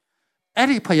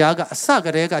 Eri payaga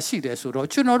sagarega shide suro,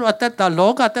 chuno at that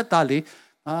loga at tali,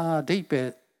 deep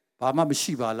Bama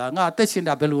Mishiba, not attention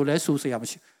that belule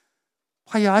susiamish.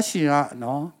 Payashia,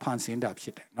 no, pansin up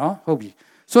shite, no, hobby.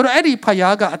 So Eri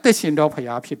payaga attention do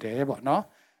paya shite, but no,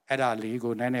 Eda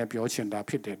ligo nene biochen da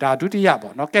pite, da do the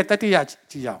yabo, no get that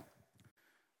yam.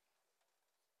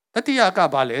 Tatiaka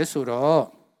bale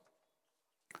suro.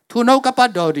 Tuno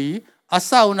kapadori, a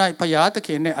sauna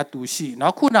payatake atushi,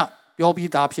 now kuna, yobi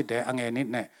dapshite,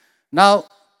 angene. Now,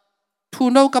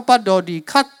 Tuno kapadori,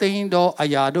 cutting do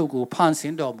ayadogo,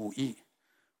 pansindo mui.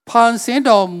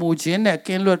 Pansindo mujine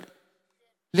can look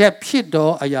let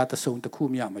pido ayata son the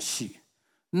kumia mashi.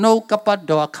 No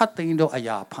kapado, cutting do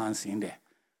aya pansinde.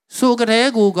 So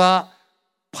greguga,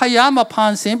 payama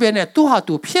pansin bene, tuha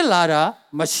to pilara,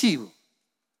 mashi.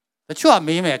 The chua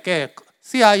meme,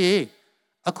 CIA.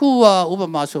 Aku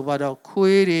ubama so bada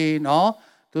query no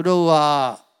to do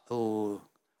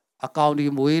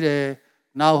accounting muire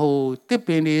now who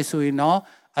tipping is so no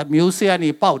a museum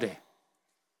ni powder.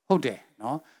 Hold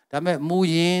no that me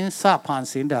muyin sa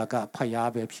pansin da ga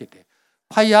paya be phit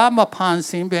paya ma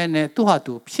pansin be ne tu ha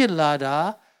tu phit la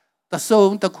da ta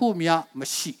song ta khu mya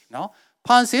mashi no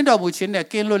pansin do mu chin ne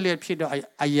kin lo le phit do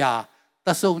aya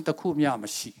ta song ta khu mya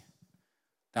mashi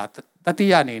da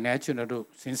tatiya ni ne chun do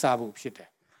sin sa bu phit de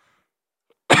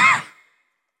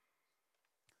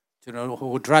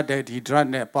who dread that he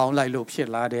dread pound like loop shit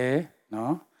lade,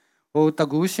 no? Oh,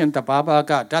 Tagusian Tababa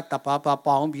got that Tababa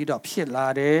pound beat up shit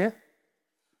lade.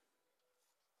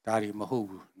 Daddy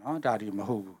Mahu, no, Daddy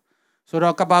Mahu. So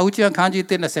the Kabauchi and Kanji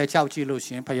didn't say Chauchi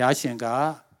Lucian,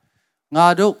 Payashinga,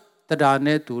 Nado, the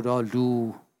Dane to the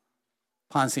Lu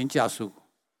Pansin Jasu.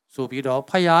 So be the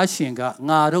Payashinga,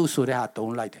 Nado so they had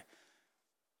don't like it.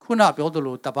 Kuna build the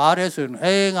Tabares and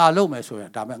Nalo Meso,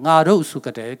 Nado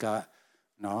Sukatega.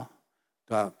 No,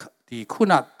 the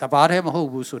kuna tabare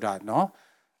mahu suda no.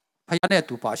 Payane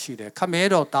tu pashi de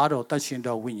camero taro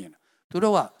tashindo winning. To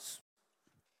the was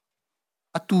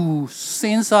a two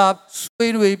sense of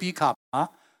sway become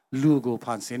lugo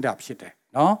pansin up shit.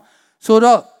 No, so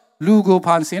the lugo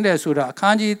pansin de suda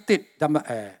kanji did the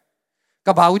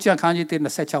Kabauchi and kanji did the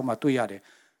set out matuyade.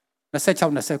 The set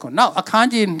out the second. Now a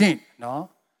kanji need no.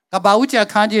 Kabauchi and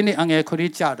kanji ni ange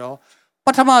kurichado.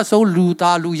 Patama so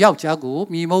luta lu yao jago,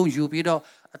 me mo you be the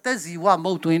Taziwa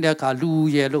mo doing the calu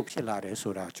yellow pilare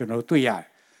soda, Juno tuya.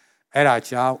 Era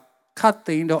chow,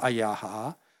 cutting do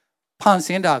ayaha,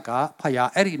 pansindaga,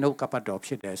 paya, eri no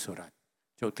capadopsi de soda,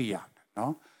 Jotia,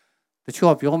 no? The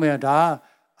chop yomeda,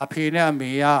 a pina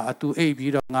mea, a 2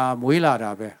 be the muila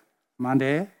rabe.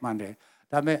 Monday,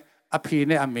 that me a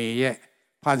pina mea,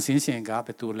 pansin singa,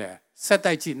 betule. Set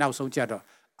I cheat now so jado.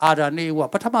 Ada ne wa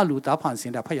patama luta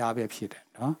pansin da phaya be phitတယ်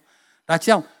เนาะဒါ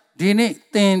ကြောင့်ဒီနေ့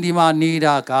သင်ဒီမှာနေ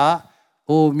တာက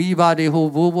ဟိုမိဘတွေဟို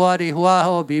ဘိုးဘွားတွေဟိုဟာ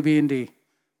ဟိုဘေဘင်းတွေ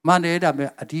မှန်တယ်ဒါပေ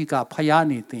မဲ့အဓိကဖယား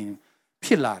နေသင်ဖြ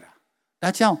စ်လာတာဒါ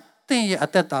ကြောင့်သင်ရဲ့အ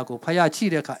သက်တာကိုဖယားချိ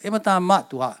တဲ့အခါအင်မတန်မှ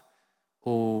သူက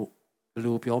ဟိုဘယ်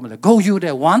လိုပြောမလဲဂုဏ်ယူ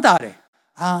တဲ့ဝမ်းသာတယ်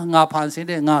ငါဖန်ဆင်း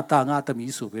တဲ့ငါသားငါသ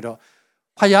မီးဆိုပြီးတော့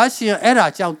ဖယားရှင်အဲ့ဒါ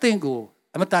ကြောင့်သင်ကို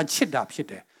အမတန်ချစ်တာဖြစ်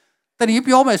တယ်တတိ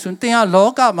ပြောမယ်ဆိုရင်သင်ကလော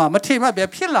ကမှာမထေမပဲ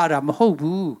ဖြစ်လာတာမဟုတ်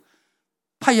ဘူး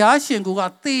พยาရှင်က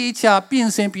တေချာပြင်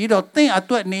ဆင်ပြီးတော့တင့်အ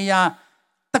တွက်နေရာ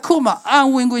တစ်ခုမှအ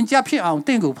ဝင်ဝင်ကြဖြစ်အောင်တ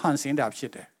င့်ကိုဖန်ဆင်းတာဖြ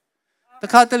စ်တယ်တ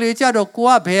ခါတလေကြတော့ကို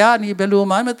ကဘယ်ကနေဘယ်လို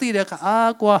မှမသိတဲ့ခါ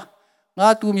ကွာငါ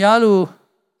သူများလို့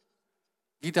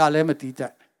ဂီတာလည်းမတီးတ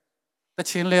တ်တ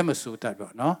ချင်းလည်းမဆိုတတ်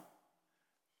ပေါ့နော်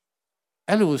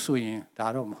အဲ့လိုဆိုရင်ဒါ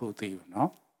တော့မဟုတ်သေးဘူးနော်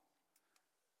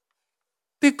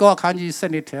တိကောခန်းကြီးစ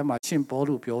နစ်ထဲမှာရှင်ပေါ်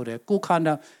လို့ပြောတယ်ကိုခန္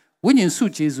ဓာဝိညာဉ်စု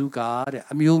ကျေစုကတဲ့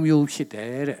အမျိုးမျိုးဖြစ်တ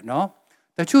ယ်တဲ့နော်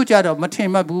တချို့ကြတော့မထင်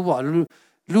မှတ်ဘူးပေါ့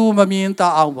လူမမြင်တ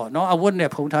အောင်ပေါ့နော်အဝတ်နဲ့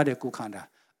ဖုံးထားတဲ့ကိုခန္ဓာ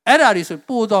အဲ့ဒါတွေဆို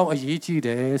ပို့တော့အရေးကြီးတ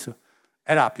ယ်ဆို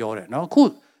အဲ့ဒါပြောတယ်နော်အခု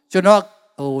ကျွန်တော်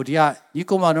ဒီကညီ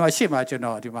ကောင်မတို့ရှေ့မှာကျွန်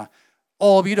တော်ဒီမှာ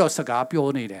အော်ပြီးတော့စကားပြော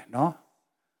နေတယ်နော်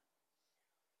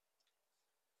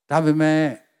ဒါပေမဲ့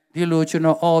ဒီလိုကျွန်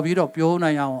တော်အော်ပြီးတော့ပြော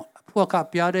နိုင်အောင်ဖုတ်ခ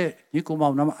ပြတဲ့ညီကောင်မ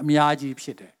တို့အများကြီးဖြ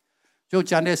စ်တယ်ကျုပ်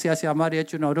ကျန်တဲ့ဆရာမတွေ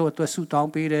ကျွန်တော်တို့အတွက်ဆုတော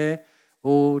င်းပေးတယ်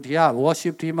ဒီက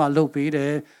worship team မှာလုပ်ပေးတ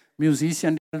ယ်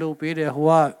musician လုပ်ပေးတယ်ဟို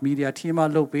က media team မှာ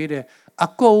လုပ်ပေးတယ်အ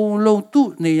ကုန်လုံးသူ့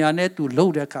နေရာနဲ့သူလု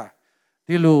ပ်တဲ့အခါ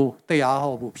ဒီလိုတရား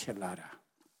ဟောဖို့ဖြစ်လာတာ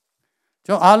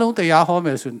ကျွန်တော်အားလုံးတရားဟောမ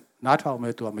ယ်ဆိုနားထောင်မ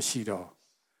ယ်သူကမရှိတော့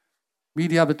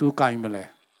media ဘယ်သူကင်မလဲ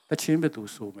တချင်းဘယ်သူ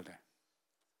ဆိုမလဲ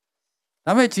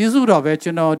ဒါပေမဲ့ဂျေဇုတော်ပဲ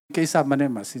ကျွန်တော်ကိစ္စမ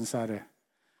နဲ့မှစဉ်းစားတယ်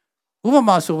ဥပ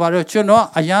မာဆိုပါတော့ကျွန်တော်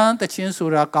အရန်တချင်းဆို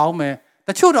တာကောင်းမယ်တ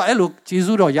ချို့တော့အဲ့လိုဂျေ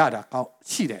ဇုတော်ရတာကောင်း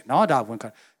ရှိတယ်နော်ဒါဝင်ခါ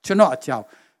ကျွန်တော်အကြောင်း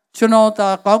ကျွန်တော်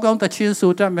ဒါကောင်းတချင်း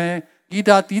ဆိုတတ်မယ်ဂီ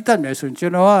တာတီးတတ်မယ်ဆိုရင်ကျွ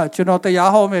န်တော်တ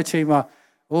ရားဟောမယ့်ချိန်မှာ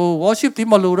worship တီး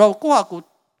မလို့တော့ကိုယ့်အကူ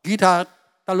ဂီတာ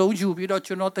တလုံးယူပြီးတော့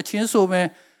ကျွန်တော်တချင်းဆိုမယ်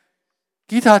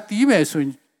ဂီတာတီးမယ်ဆိုရ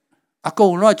င်အကု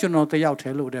န်လုံးကျွန်တော်တယောက်တ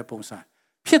ည်းလို့တဲ့ပုံစံ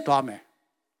ဖြစ်သွားမယ်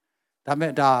ဒါ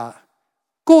မဲ့ဒါ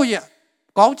ကိုယ့်ရဲ့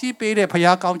ကောင်းကြီးပေးတဲ့ဖခ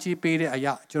င်ကောင်းကြီးပေးတဲ့အ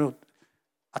ရာကျွန်တော်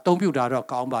အသုံးပြုတာတော့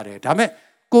ကောင်းပါတယ်ဒါမဲ့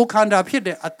ကိုခန္ဓာဖြစ်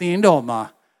တဲ့အသင်းတော်မှာ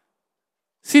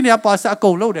စီနီယာပါစအကု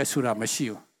န်လုပ်တယ်ဆိုတာမရှိ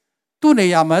ဘူးသူ့နေ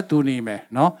ရာမှာသူနေမယ်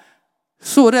နော်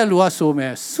ဆိုတဲ့လူကဆိုမ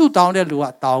ယ်ဆုတောင်းတဲ့လူက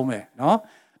တောင်းမယ်နော်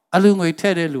အလူငွေထ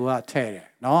ည့်တဲ့လူကထည့်တယ်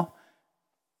နော်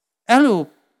အဲ့လို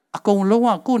အကုန်လုံး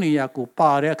ကကိုယ့်နေရာကို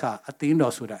ပါတဲ့အခါအသင်း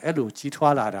တော်ဆိုတာအဲ့လိုကြီး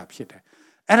ထွားလာတာဖြစ်တယ်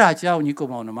အဲ့ဒါကြောင့်ညီကော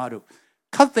င်မောင်နှမတို့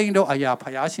ခတ်သိမ်းတော့အရာဖ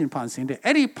ယားရှင်ဖန်ဆင်းတဲ့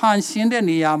အဲ့ဒီဖန်ဆင်းတဲ့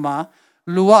နေရာမှာ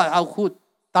လူကအခု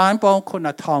တန်းပေါင်း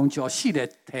9000ကျော်ရှိတဲ့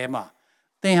ထဲမှာ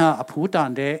သင်ဟာအဖိုးတ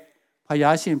န်တဲ့ဖ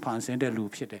ယားရှင်ဖန်ဆင်းတဲ့လူ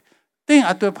ဖြစ်တယ်သင်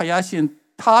အတွက်ဖယားရှင်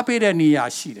ထားပေးတဲ့နေရာ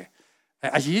ရှိတယ်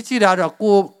အရေးကြီးတာတော့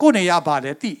ကိုနေရာပါ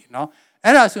လေတိနော်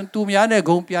အဲ့ဒါဆိုသူများနဲ့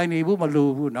ဂုံပြိုင်နေဖို့မလို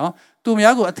ဘူးနော်သူ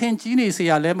များကိုအထင်ကြီးနေเสีย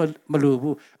ရလဲမလို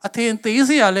ဘူးအထင်သေးเ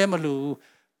สียရလဲမလိုဘူး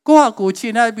ကိုချီ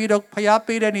နှိုက်ပြီးတော့ဖယား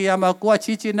ပေးတဲ့နေရာမှာကို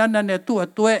ချီချီနတ်နဲ့သူ့အ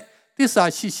တွက်သစ္စာ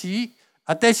ရှိ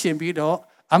အသက်ရှင်ပြီးတော့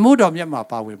အမှုတော်မြတ်မှာ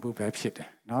ပါဝင်ဖို့ပဲဖြစ်တယ်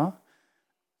နော်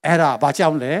အဲ့ဒါဘာကြော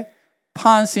င့်လဲဖ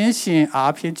န်ဆင်းရှင်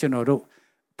အားဖြင့်ကျွန်တော်တို့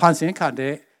ဖန်ဆင်းခံ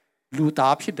တဲ့လူ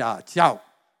သားဖြစ်တာကြောင့်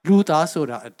လူသားဆို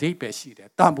တာအဓိပ္ပာယ်ရှိတယ်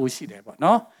တန်ဖိုးရှိတယ်ပေါ့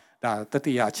နော်ဒါတ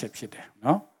တိယချက်ဖြစ်တယ်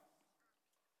နော်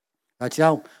ဒါကြော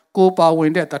င့်ကိုပါဝ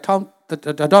င်တဲ့တောင်း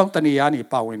တဏှာနေ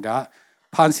ပါဝင်တာ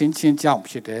ဖန်ဆင်းခြင်းကြောင့်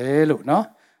ဖြစ်တယ်လို့နော်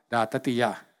ဒါတတိယ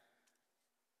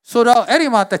ဆိုတော့အဲ့ဒီ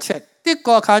မှာတစ်ချက်တစ်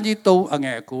ကောခန်းကြီး3အင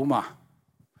ယ်9မှာ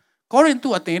ကောရိန္သု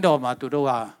အသင်းတော်မှာသူတို့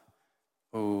က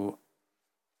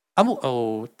အမှု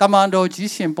တမန်တော်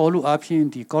ကြီးရှင်ပေါလုအဖြစ်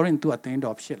ဒီကောရိန္သုအသင်း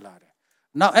တော်ဖြစ်လာတယ်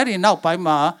နောက်အဲ့ဒီနောက်ပိုင်း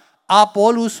မှာအာပေါ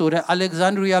လုဆိုတဲ့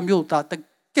Alexandria မြို့သား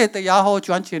ကဲ့တရားဟော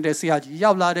ကျွမ်းကျင်တဲ့ဆရာကြီး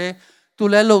ရောက်လာတယ်သူ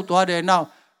လည်းလှုပ်သွားတယ်နောက်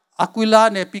အကွီလာ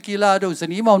နဲ့ပီကီလာတို့ဇ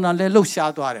နီးမောင်နှံလည်းလှုပ်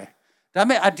ရှားသွားတယ်ဒါပေ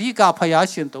မဲ့အဓိကဖယား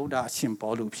ရှင်သုံးတာရှင်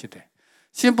ပေါလုဖြစ်တယ်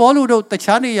ရှင်ပေါလုတို့တ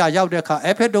ခြားနေရာရောက်တဲ့အခါ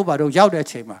အဖက်တို့ဘာတို့ရောက်တဲ့အ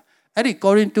ချိန်မှာအဲ့ဒီ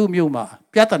ကောရိန္သုမြို့မှာ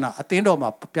ပြဿနာအသင်းတော်မှာ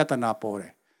ပြဿနာပေါ်တ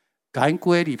ယ်ဂိုင်း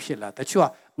ကွဲတွေဖြစ်လာတချို့က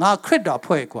ငါခရစ်တော်အ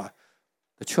ဖွဲ့ကွာ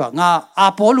တချို့ကငါအာ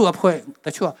ပေါလုအဖွဲ့တ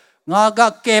ချို့ကငါက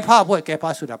ကေဖအဖွဲ့ကေဖ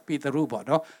ဆိုတာပေတရုပေါ့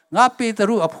နော်ငါပေတ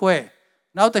ရုအဖွဲ့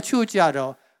နောက်တချို့ကြ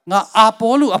တော့ငါအာ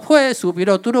ပေါလုအဖွဲ့ဆိုပြီး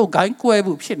တော့သူတို့ဂိုင်းကွဲ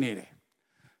မှုဖြစ်နေတယ်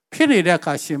ဖြစ်နေတဲ့အ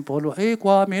ခါရှင်ပေါလု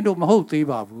ကွာမင်းတို့မဟုတ်သေး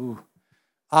ပါဘူး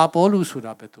အာပေါလုဆို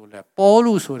တာဘယ်သူလဲပေါ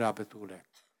လုဆိုတာဘယ်သူလဲ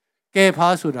ကေဖ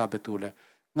ဆိုတာဘယ်သူလဲ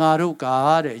ငါတို့က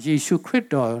တဲ့ယေရှုခရစ်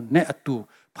တော်နဲ့အတူ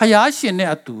ဖယားရှင်နဲ့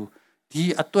အတူဒီ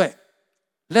အတွက်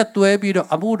လက်သွဲပြီးတော့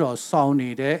အမှုတော်ဆောင်နေ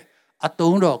တဲ့အ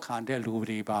တုံးတော်ခံတဲ့လူ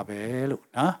တွေပါပဲလို့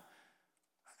နော်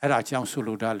အဲ့ဒါကြောင့်ဆို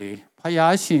လိုတာလေဖ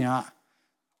ယားရှင်က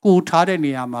ကိုထားတဲ့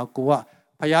နေရာမှာကိုက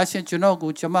ဖယားရှင်ကျွန်တော်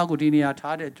ကိုကျမကိုဒီနေရာ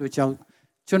ထားတဲ့အတွက်ကြောင့်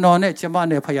ကျွန်တော်နဲ့ကျမ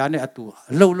နဲ့ဖယားနဲ့အတူ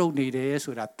အလုပ်လုပ်နေတယ်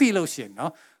ဆိုတာသိလို့ရှင်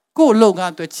နော်ကို့လုပ်င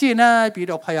န်းအတွက်ခြေနှိုင်းပြီး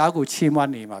တော့ဖယားကိုခြေမွ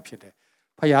နေမှာဖြစ်တယ်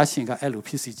ဖယားရှင်ကအဲ့လို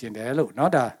ဖြစ်စီခြင်းတယ်လို့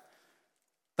နော်ဒါ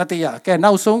တတိယကဲ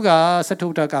နောက်ဆုံးကစတု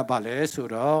တ္တကပါလဲဆို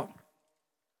တော့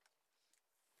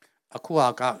အခု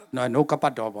ကနိုကပ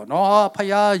တ်တော်ပေါ့နော်ဖ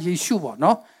ယားယေရှုပေါ့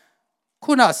နော်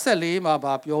ခုန14မှာ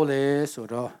ပါပြောလဲဆို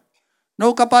တော့နှု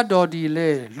တ်ကပတ်တော်ဒီလေ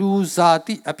လူဇာ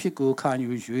တိအဖြစ်ကိုခံ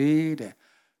ယူ၍တဲ့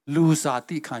လူစား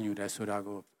တိခံယူတယ်ဆိုတာ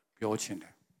ကိုပြောချင်တ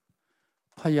ယ်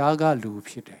ဖယားကလူ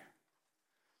ဖြစ်တယ်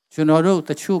ကျွန်တော်တို့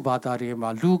တချို့ဘာသာတွေမှာ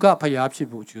လူကဖယားဖြစ်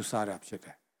ဖို့ကြိုးစားတာဖြစ်တ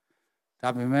ယ်ဒါ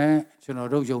ပေမဲ့ကျွန်တော်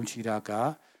တို့ယုံကြည်တာက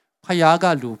ဖယားက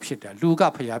လူဖြစ်တယ်လူက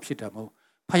ဖယားဖြစ်တယ်မဟုတ်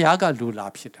ဖယားကလူလာ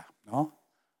ဖြစ်တာနော်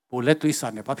ဘို့လက်သွေး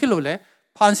စားနေဘာဖြစ်လို့လဲ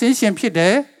ဖန်ဆင်းရှင်ဖြစ်တ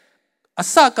ယ်အ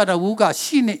စကတဝူက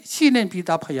ရှိနေပြီး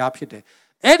သားဖယားဖြစ်တယ်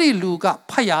အဲ့ဒီလူက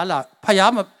ဖယား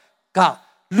က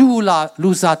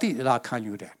လူစားတိလာခံ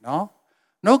ယူတယ်နော်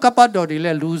နှုတ်ကပတ်တော်တွေလ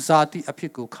ည်းလူစားတိအဖြ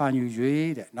စ်ကိုခံယူ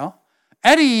၍တဲ့နော်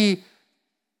အဲ့ဒီ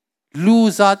လူ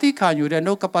စားတိခံယူတဲ့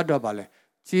နှုတ်ကပတ်တော်ပါလေ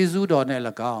ဂျေဇုတော်နဲ့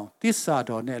၎င်းတစ္ဆာ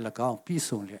တော်နဲ့၎င်းပြီး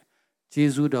ဆုံးလေဂျေ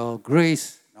ဇုတော် grace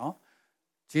နော်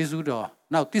ဂျေဇုတော်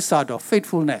နောက်တစ္ဆာတော်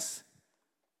faithfulness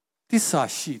တစ္ဆာ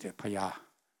ရှိတယ်ဖယား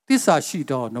တစ္ဆာရှိ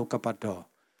တော်နှုတ်ကပတ်တော်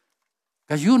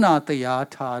ဂယုဏတရား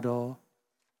ထားတော်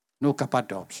နှုတ်ကပတ်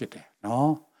တော်ဖြစ်တယ်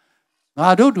နော်ငါ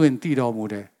တို့တွင်တည်တော်မူ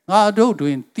တယ်ငါတို့တွ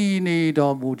င်တည်နေ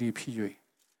တော်မူသည်ဖြစ်၍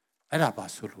အဲ့ဒါပါ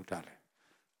ဆိုလိုတာလေ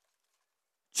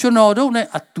ကျွန်တော်တို့နဲ့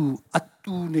အ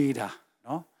တူနေတာ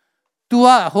နော် तू က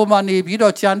ဟိုမှာနေပြီး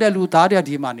တော့ကြံတဲ့လူသားတဲ့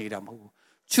ဒီမှာနေတာမဟုတ်ဘူး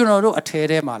ကျွန်တော်တို့အထဲ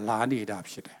ထဲမှာလာနေတာ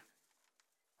ဖြစ်တယ်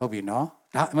ဟုတ်ပြီနော်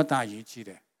ဒါအမတအရေးကြီး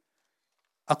တယ်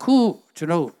အခုကျွန်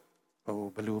တော်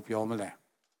ဘယ်လိုပြောမလဲ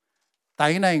တို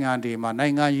င်းနိုင်ငံတွေမှာနို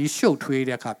င်ငံကြီးရှုပ်ထွေး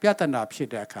တဲ့အခါပြဿနာဖြစ်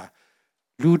တဲ့အခါ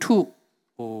လူထု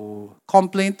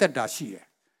complaint တက်တာရှိတယ်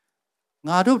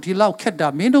ငါတို့ဒီလောက်ခက်တာ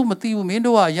မင်းတို့မသိဘူးမင်း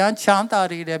တို့ကရမ်းချမ်းသာ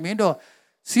တွေတယ်မင်းတို့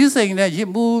စီးစိမ်နဲ့ရစ်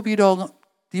မှုပြီးတော့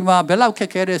ဒီမှာဘယ်လောက်ခက်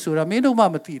ခဲတယ်ဆိုတာမင်းတို့မှ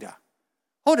မသိတာ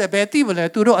ဟုတ်တယ်ဘယ်သိမလဲ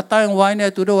သူတို့အတိုင်းဝိုင်း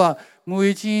နဲ့သူတို့ကငွေ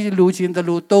ကြီးလူချင်းတ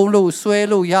လူတုံးလို့ဆွဲ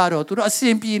လို့ရတော့သူတို့အစ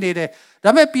င်ပြေနေတယ်ဒါ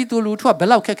ပေမဲ့ပြည်သူလူထုကဘယ်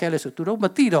လောက်ခက်ခဲလဲဆိုသူတို့မ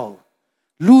သိတော့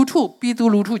လူထုပြည်သူ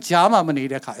လူထုကြားမှာမနေ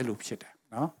တဲ့ခါအဲ့လိုဖြစ်တယ်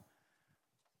နော်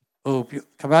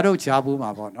ခဘာတို့ကြားဘူးမှာ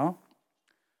ပေါ့နော်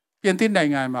ပြင်သစ်နို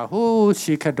င်ငံမှာဟိုး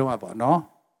ရှေ့ခက်တော့ပေါ့နော်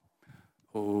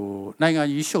နိုင်ငံ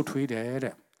ကြီးရှုပ်ထွေးတယ်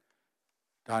တဲ့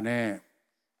ဒါနဲ့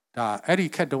ဒါအဲ့ဒီ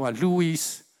ခက်တော့လူ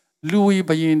ဝီဘ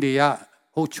ယင်တွေက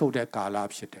အုပ်ချုပ်တဲ့ကာလ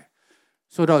ဖြစ်တယ်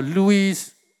ဆိုတော့လူဝီ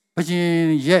ဘယင်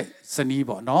ရဲ့ဇနီး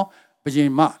ပေါ့နော်ဘယ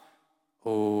င်မ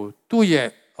သူ့ရဲ့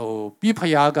ပြီးဖ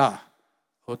ယားက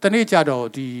တနေ့ကြတော့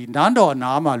ဒီနန်းတော်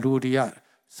နားမှာလူတွေက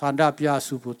စန္ဒပြ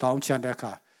စုဖို့တောင်းချတဲ့အ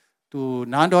ခါသူ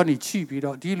နန်းတော်နေချိပြီး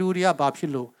တော့ဒီလူတွေကဘာဖြ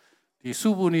စ်လို့ဒီစု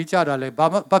ဖို့နေကြတာလဲ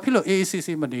ဘာဖြစ်လို့အေးအေးဆေး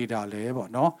ဆေးမနေတာလဲပေါ့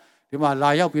နော်ဒီမှာလာ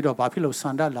ရောက်ပြီးတော့ဘာဖြစ်လို့စ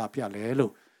န္ဒလာပြလဲ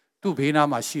လို့သူ့ဘေးနား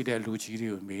မှာရှိတဲ့လူကြီးတွေ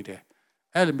ကိုမေးတယ်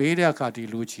အဲ့လိုမေးတဲ့အခါဒီ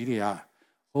လူကြီးတွေက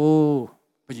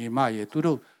ဘယင်မရေသူ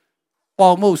တို့ပေါ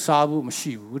င်မုတ်စားဖို့မ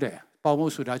ရှိဘူးတဲ့ပေါင်မု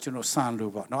တ်ဆိုတာကျွန်တော်စံ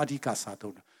လို့ပေါ့နော်အဓိကစား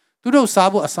သုံးတယ်သူတို့စား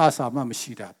ဖို့အစားစားမှမ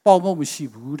ရှိတာပေါင်မုတ်မရှိ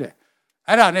ဘူးတဲ့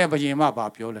အဲ့ဒါနဲ့ဘယင်မဘာ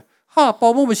ပြောလဲဟာပေါ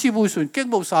င်မုတ်မရှိဘူးဆိုရင်ကက်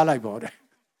မုတ်စားလိုက်ပေါ့တဲ့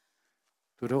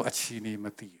သူတို့အချီနေမ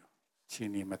သိ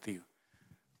ဘူး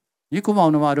ညီကောင်မော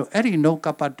င်တို့အဲ့ဒီနှုတ်က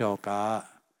ပတ်တော်က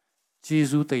ဂျေ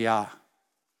ဇုတရား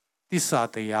တစ္ဆာ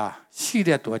တရားရှိ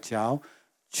တဲ့တော့ကြောင့်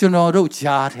ကျွန်တော်တို့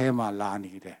ကြားထဲမှာလာ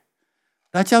နေတယ်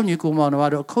ဒါကြောင့်ညီကောင်မောင်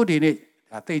တို့အခုဒီနေ့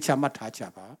ဒါသိချမှတ်ထားကြ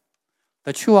ပါတ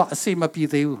ချို့ကအစိမပြေ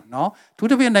သေးဘူးနော်သူ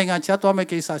တစ်ပြည့်နိုင်ငံချသွားမဲ့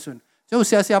ကိစ္စဆိုကျုပ်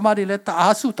ဆရာမတွေလည်းတ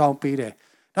အားစုတောင်းပေးတယ်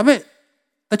ဒါပေမဲ့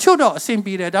တချို့တော့အစိ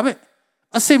ပြေတယ်ဒါပေမဲ့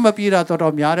အစိမပြေတာ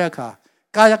တော်များတဲ့အခါ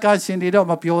ကာယကံရှင်တွေတော့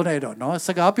မပြောနဲ့တော့နော်စ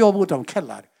ကားပြောဖို့တောင်ခက်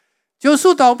လာတယ်ကျုပ်စု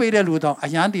တောင်းပေးတဲ့လူတောင်အ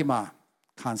ရန်ဒီမှာ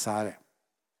ခံစားတယ်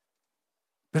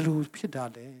ဘယ်လိုဖြစ်တာ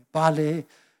လဲဘာလဲ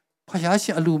ဖယားရှ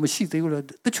င်အလိုမရှိသေးဘူးလေ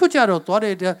တချို့ကြတော့သွားတ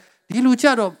ယ်ဒီလူကြ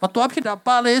တော့မသွားဖြစ်တာ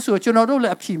ပါလဲဆိုကျွန်တော်တို့လ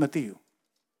ည်းအဖြေမသိဘူး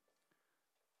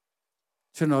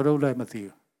ကျွန်တော်တို့လည်းမသိ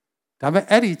ဘူးဒါပေမဲ့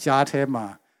အဲ့ဒီကြားထဲမှာ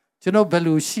ကျွန်တော်ဘယ်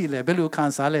လိုရှိလဲဘယ်လိုခံ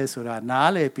စားလဲဆိုတာ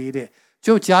နားလည်ပြီးတဲ့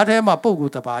ကျုပ်ကြားထဲမှာပုံကို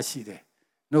ယ်တစ်ပါးရှိတယ်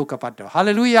နှုတ်ကပတ်တော်ဟာ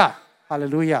လေလုယာ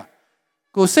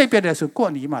ကိုစိတ်ပြတ်တယ်ဆိုကို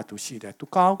ယ့်အနီးမှာသူရှိတယ်သူ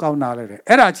ကောင်းနားလဲတယ်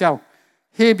အဲ့ဒါကြောင့်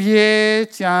ဟေဘရဲ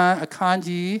ကျမ်းအခန်း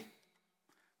ကြီး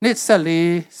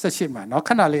14:18မှာနော်ခ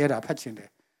ဏလေးအဲ့ဒါဖတ်ချင်တယ်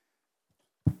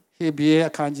ဟေဘရဲ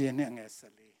အခန်းကြီးနဲ့ငယ်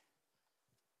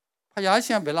14ဖယား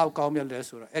ရှင်ဘယ်လောက်ကောင်းမြတ်လဲ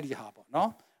ဆိုတော့အဲ့ဒီဟာပေါ့နော်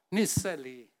14နည်း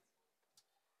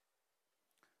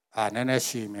နည်း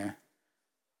ရှိမယ်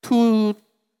သူ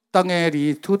တငယ်ဒီ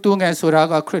သူတူငယ်ဆိုတာ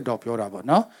ကခရစ်တော်ပြောတာပေါ့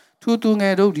နော်သူတူင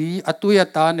ယ်တို့ဒီအသွေးအ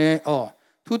သားနဲ့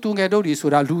သူတူငယ်တို့ဒီဆို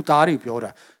တာလူသားတွေပြောတာ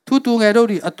သူတူငယ်တို့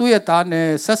ဒီအသွေးအသားနဲ့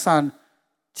ဆက်ဆံ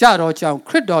ကြတော့ကြောင့်ခ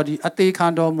ရစ်တော်ဒီအသေးခံ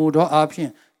တော်မူသောအဖြစ်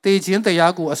တေခြင်းတ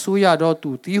ရားကိုအစိုးရတော်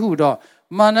သူတီးဟုတော့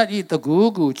မာနဤတကူ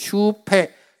ကိုချူးဖက်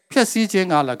ဖျက်ဆီးခြင်း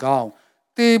က၎င်း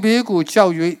တေဘေးကိုကြော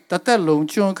က်၍တသက်လုံး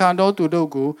ကျွန်ခံတော်သူတို့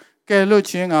ကိုကယ်လွတ်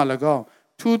ခြင်းက၎င်း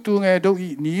သူတူငယ်တို့ဤ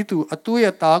နီးသူအသွေး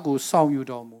အသားကိုဆောင်ယူ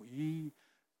တော်မူ၏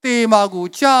တေမာကို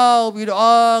ကြောက်ပြီး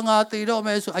တော့ငါတေတော့မ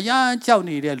ယ်ဆိုအရန်ကြောက်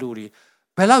နေတဲ့လူတွေ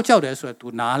ဘယ်လောက်ကြောက်တယ်ဆိုတော့ तू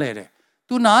နားလဲတယ်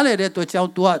तू နားလဲတဲ့သူကြော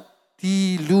င့် तू ကဒီ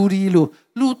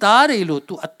လူသားတွေလို့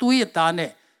तू အသွေးအသား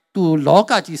နဲ့ သူလော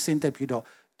ကကြီးဆင်းသက်ပြီးတော့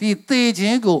ဒီသေခြ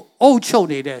င်းကိုအုပ်ချုပ်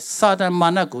နေတဲ့စာတန်မာ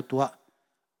နကိုသူက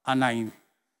အနိုင်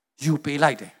ယူပေး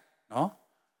လိုက်တယ်နော်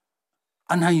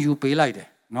အနိုင်ယူပေးလိုက်တယ်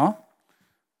နော်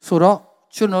ဆိုတော့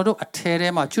ကျွန်တော်တို့အထဲထဲ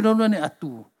မှာကျွန်တော်တို့နဲ့အတူ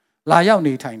လာရောက်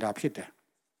နေထိုင်တာဖြစ်တယ်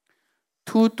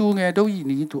သူသူငယ်တို့ဤ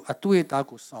နီးသူအတွေ့အသား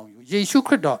ကိုဆောင်ယူယေရှုခ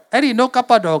ရစ်တော်အဲ့ဒီနှုတ်က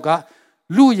ပတ်တော်က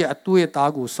လူရဲ့အတွေ့အ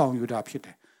သားကိုဆောင်ယူတာဖြစ်တ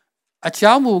ယ်အ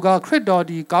ချောင်းမူကခရစ်တော်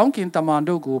ဒီကောင်းကင်တမန်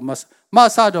တို့ကိုမ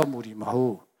ဆတော်မူဒီမဟု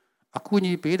တ်အခု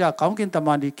ညီပေးတာကောင်းကင်တမ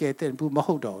န်ဒီကဲတဲ့ဘူးမ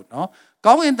ဟုတ်တော့နော်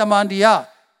ကောင်းကင်တမန်ဒီက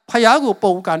ဖယားကို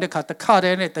ပုံကန်တဲ့ခါတစ်ခါတ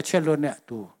ည်းနဲ့တစ်ချက်လွတ်နဲ့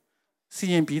သူစီ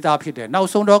ရင်ပြီးသားဖြစ်တယ်နောက်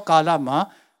ဆုံးတော့ကာလမှာ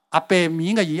အပယ်မ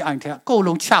င်းကြီးအိုင်ထက်အကုန်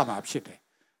လုံးချမှာဖြစ်တယ်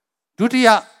ဒုတိယ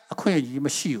အခွင့်အရေးမ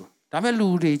ရှိဘူးဒါပေမဲ့လူ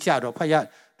တွေကြတော့ဖယား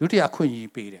ဒုတိယအခွင့်အ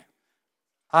ရေးပေးတယ်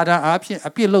အာဒံအားဖြင့်အ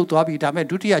ပြစ်လုပ်သွားပြီဒါပေမဲ့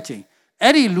ဒုတိယချိန်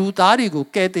အဲ့ဒီလူသားတွေကို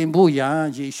ကယ်တင်ဖို့ရန်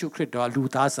ယေရှုခရစ်တော်လူ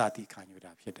သားစာတိခံယူ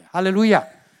တာဖြစ်တယ်ဟာလေလုယာ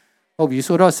ဟုတ်ပြီ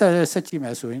ဆိုတော့ဆက်ကြည့်မ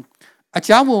ယ်ဆိုရင်အ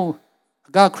ကြောင်းမူ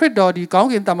ကခရစ်တော်ဒီကောင်း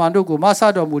ကင်တမန်တို့ကိုမဆ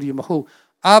တော်မူဒီမဟုတ်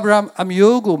အာဗြဟံအ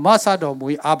မျိုးကိုမဆတော်မူ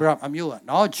အာဗြဟံအမျိုးက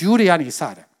နော်ဂျူးတွေကနေစ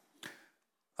တယ်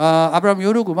အာဗြဟံ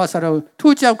မျိုးတို့ကိုမဆတော်သူ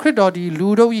ကြောင့်ခရစ်တော်ဒီလူ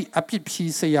တို့၏အပြစ်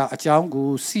ဖြီးစရာအကြောင်းကို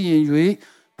စီရင်၍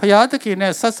ဖျားသခင်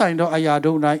နဲ့ဆက်ဆိုင်သောအရာ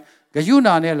တို့၌ဂယုဏ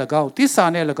နဲ့၎င်းတိစ္ဆာ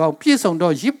နဲ့၎င်းပြည့်စုံ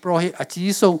သောယစ်ပရောဟိတ်အ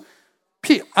ကြီးဆုံးဖြ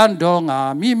စ်အံ့တော်ငါ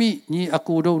မိမိညီအ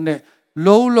ကိုတို့နဲ့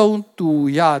လုံးလုံးတူ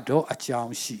ရတော့အကြော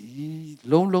င်းရှိ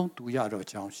လုံးလုံးတူရတော့အ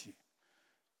ကြောင်းရှိ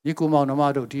ဒီကုမောင်နှမ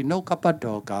တို့ဒီနှုတ်ကပတ်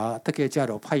တော်ကတကယ်ကြ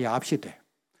တော့ဖယားဖြစ်တယ်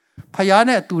ဖယား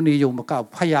နဲ့သူနေုံမက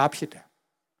ဖယားဖြစ်တယ်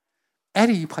အဲ့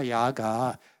ဒီဖယားက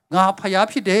ငါဖယား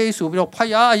ဖြစ်တယ်ဆိုပြီးတော့ဖ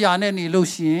ယားအရာနဲ့နေလို့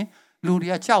ရှိရင်လူတွေ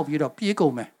ကကြောက်ပြီးတော့ပြေးကု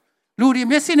န်မယ်လူတွေ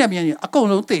မျက်စိနဲ့မြင်ရင်အကုန်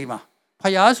လုံးသေမှာဖ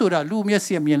ယားဆိုတာလူမျက်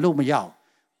စိမြင်လို့မရအောင်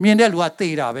မြင်တဲ့လူကသေ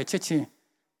တာပဲချက်ချင်း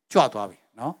ကြွသွားပြီ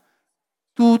နော်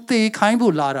သူသေခိုင်း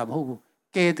ဖို့လာတာမဟုတ်ဘူး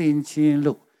ကဲတင်ချင်း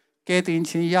လို့ကဲတင်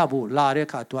ချင်းရဖို့လာတဲ့အ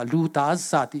ခါသူကလူသား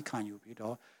စာတိခံယူပြီး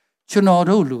တော့ကျွန်တော်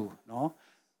တို့လူနော်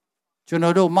ကျွန်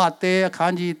တော်တို့မတဲအခ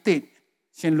န်းကြီး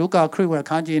1ရှင်လူကာခရစ်ဝင်အ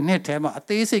ခန်းကြီး2ထဲမှာအ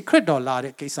သေးစိတ်ခရစ်တော်လာ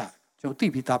တဲ့ကိစ္စကျွန်တော်သိ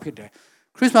ပြီးသားဖြစ်တယ်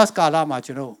ခရစ်မတ်ကာလမှာ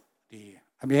ကျွန်တော်ဒီ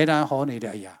အမြဲတမ်းဟောနေ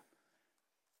တဲ့အရာ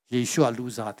ယေရှုလူ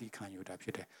စားတိခံယူတာဖြ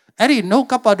စ်တယ်အဲ့ဒီနှုတ်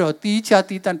ကပတ်တော်တီးချ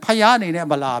တီးတန်ဖယားအနေနဲ့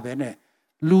မလာဘဲနဲ့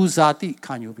လူစားတိ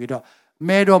ခံယူပြီးတော့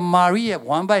မေတော်မာရိရဲ့ဝ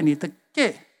မ်းပိုက်နေတက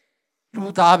ယ်လူ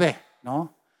သားပဲနော်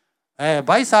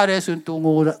ဘိုက်စားတဲ့ဆိုတူ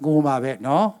ငိုမှာပဲ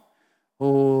နော်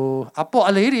ဟိုအပေါ်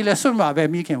အလေးတွေလည်းဆွတ်မှာပဲ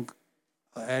မိခ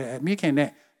င်နဲ့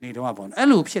နေတော့ပေါ့အဲ့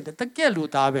လိုဖြစ်တယ်တကယ်လူ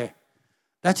သားပဲ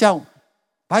ဒါကြောင့်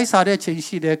ဘိုက်စားတဲ့ချိန်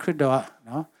ရှိတယ်ခရစ်တော်က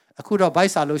နော်အခုတော့ဘို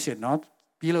က်စားလို့ရှိရင်နော်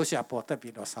ပြီးလို့ရှိရင်ပေါ်တက်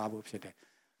ပြီးတော့စားဖို့ဖြစ်တယ်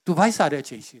သူဘိုက်စားတဲ့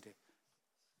ချိန်ရှိတယ်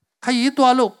ခရီး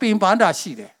သွားလို့ပင်ပန်းတာ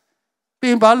ရှိတယ်ပ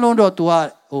င်ပန်းလုံးတော့ तू က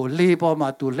ဟိုလေပေါ်မှာ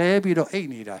तू လဲပြီးတော့အိတ်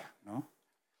နေတာနော်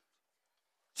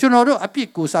ကျွန်တော်တို့အပြစ်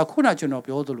ကိုစားခုနကျွန်တော်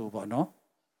ပြောသလိုပေါ့နော်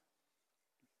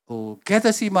ဟိုဂက်သ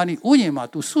စီမာနီဥယျာဉ်မှာ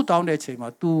तू ဆွတောင်းတဲ့ချိန်မှာ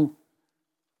तू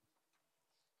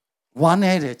ဝမ်း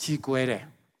နေတယ်ကြီးကွဲတယ်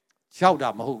ကြောက်တာ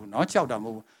မဟုတ်ဘူးနော်ကြောက်တာမ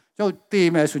ဟုတ်ဘူးကျွန်တော်တေး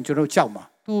မယ်ဆိုကျွန်တော်ကြောက်မှာ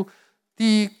तू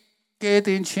ဒီကဲတ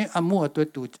င်ချင်းအမှုအတွက်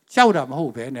तू ကြောက်တာမဟု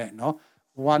တ်ပဲနဲ့နော်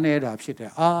ဝမ်းနေတာဖြစ်တ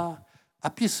ယ်အ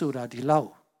ပြစ်ဆိုတာဒီလောက်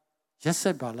ရက်ဆ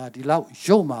က်ပါလားဒီလောက်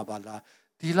ရုပ်မှာပါလား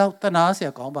ဒီလောက်တနာเสีย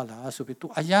ကောင်းပါလားဆိုပြီး तू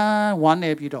အယံဝမ်း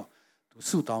နေပြီးတော့ तू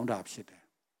ဆုတောင်းတာဖြစ်တယ်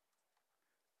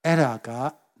အဲ့ဒါက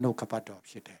နှုတ်ကပတ်တော်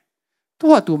ဖြစ်တယ်သူ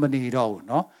က तू မနေတော့ဘူး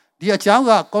เนาะဒီအကြောင်း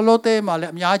ကကောလောသဲမှာလ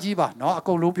ည်းအများကြီးပါเนาะအ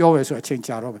ကုန်လုံးပြောရဲဆိုအချိန်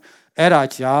ကြာတော့မယ်အဲ့ဒါ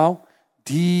ကြောင့်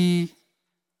ဒီ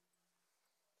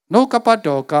နှုတ်ကပတ်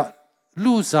တော်က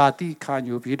လူစားတိခံ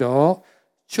ယူပြီးတော့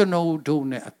ကျွန်တော်တို့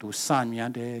နဲ့အတူစံမြ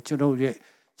န်တယ်ကျွန်တော်ရဲ့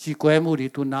ကြီးကွဲမှုတွေ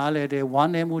तू နားလဲတယ်ဝ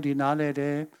မ်းနေမှုတွေနားလဲတ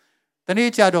ယ်တနေ့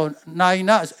ကျတော့နိုင်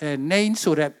နာနေ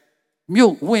ဆိုတဲ့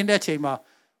မြို့ဝင်တဲ့ချိန်မှာ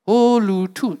ဟိုလူ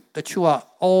ထုတချို့က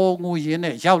အော်ငိုရင်း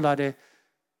နဲ့ရောက်လာတယ်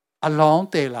အလောင်း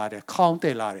တယ်လာတယ်ခေါင်းတ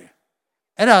ယ်လာတယ်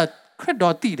အဲ့ဒါခရစ်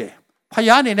တော်တည်တယ်ဖ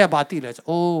ယားအနေနဲ့ဗာတည်လဲ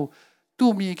အိုး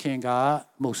သူ့မိခင်က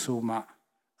မုတ်ဆိုးမ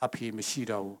အဖေမရှိ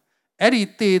တော့ဘူးအဲ့ဒီ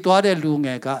တည်သွားတဲ့လူင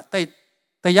ယ်က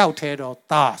တယောက်ထဲတော့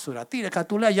ตาဆိုတာတည်တဲ့ခါ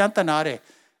तू လည်းရမ်းတနာတယ်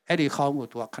အဲ့ဒီခေါင်းကို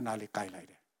तू ကခဏလေးကိုင်လိုက်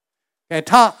တယ်ကဲ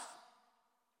ထ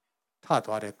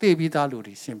သွားတယ်တည်ပြီးသားလူ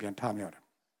တွေရှင်ပြန်ထမြောက်တယ်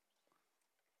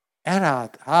အဲ့ဒါ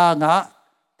ငါ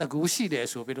တကူရှိတယ်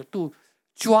ဆိုပြီးတော့ तू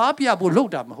ကြွားပြဖို့လု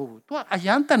ပ်တာမဟုတ်ဘူး तू အ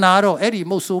ယံတနာတော့အဲ့ဒီ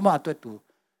မုတ်ဆိုးမအတွက် तू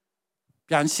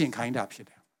ပြန်ရှင်ခိုင်းတာဖြစ်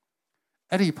တယ်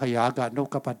အဲ့ဒီဖယားကနှု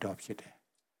တ်ကပတ်တော်ဖြစ်တယ်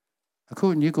အခု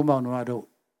ညီကောင်မောင်တို့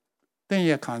တင့်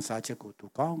ရဲ့ခံစားချက်ကို तू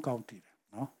ကောင်းကောင်းသိတယ်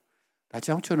နော်ဒါ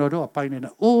ကြောင့်ကျွန်တော်တို့အပိုင်းနေ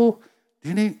တာအိုး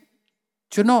ဒီနေ့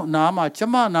ကျွန်တော်နားမှာကျ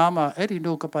မနားမှာအဲ့ဒီ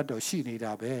နှုတ်ကပတ်တော်ရှိနေ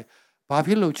တာပဲဘာဖြ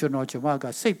စ်လို့ကျမက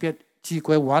စိတ်ပြက်ကြီး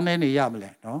ကွဲဝမ်းနေရမ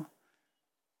လဲနော်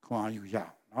ခွန်အားယူရအော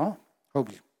င်နော်ဟုတ်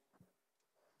ပြီ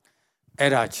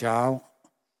အဲ့ဒါကြောင့်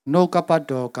no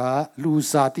kapado ka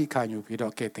luzati kanyu bido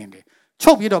ketinde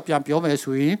chok bido pian pyo me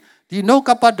so yin di no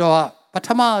kapado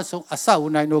pathama song asa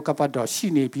unai no kapado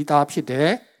shi ne bi ta phit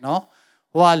de no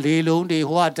hwa le long de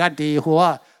hwa dat de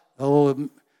hwa ho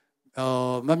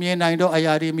မမြင်နိုင်တော့အ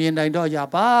ရာတွေမြင်နိုင်တော့အရာ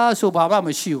ဘာဆိုဘာမှမ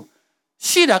ရှိဘူး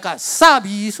ရှိတာကစ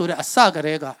ပြီဆိုတဲ့အစကတ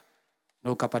ည်းက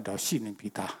နောကပတ်တော်ရှိနေပြီ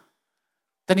သား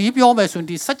တနည်းပြောမယ်ဆိုရင်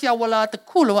ဒီစัจ java လာတစ်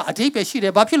ခုလုံးအဓိပ္ပာယ်ရှိတ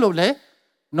ယ်ဘာဖြစ်လို့လဲ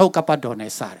နောကပတ်တော်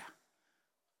နဲ့စတာ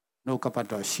နောကပတ်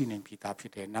တော်ရှိနေပြီသားဖြ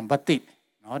စ်တယ်နံပါတ်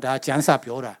1เนาะဒါကျမ်းစာ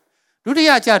ပြောတာဒုတိ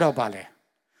ယကြတော့ဗာလဲ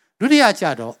ဒုတိယကြ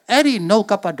တော့အဲ့ဒီနော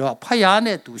ကပတ်တော်ဖယား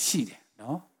နဲ့သူရှိတယ်เน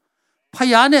าะဖ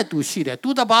ယားနဲ့သူရှိတယ်သူ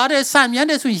တပါးတဲ့စံမြန်း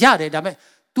တဲ့ဆိုရတယ်ဒါပေမဲ့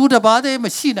သူတပါးတဲ့မ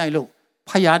ရှိနိုင်လို့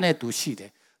ဖယားနဲ့သူရှိတ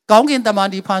ယ်ကောင်းကင်တမန်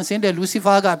ဒီဖန်ဆင်းတဲ့လူစီ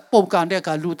ဖာကပုံကန်တဲ့က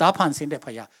လူသားဖန်ဆင်းတဲ့ဖ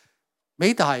ယားမိ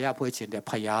တ္တဟာယဖွဲ့ခြင်းတဲ့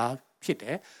ဖယားဖြစ်တ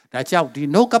ယ်ဒါကြောင့်ဒီ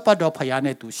နှုတ်ကပတ်တော်ဖယား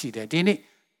နဲ့သူရှိတယ်ဒီနေ့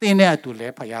သင်နဲ့သူလ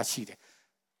ည်းဖယားရှိတယ်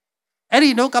အဲ့ဒီ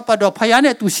နှုတ်ကပတ်တော်ဖယား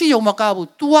နဲ့သူရှိုံမကဘူး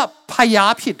तू ကဖ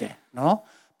ယားဖြစ်တယ်နော်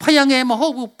ဖယားငယ်မဟု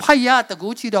တ်ဘူးဖယားတကူ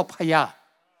ချီတော့ဖယား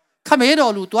ခမဲ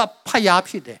တော်လူ तू ကဖယား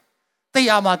ဖြစ်တယ်တ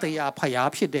ရားမှာတရားဖယား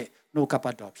ဖြစ်တဲ့နှုတ်ကပ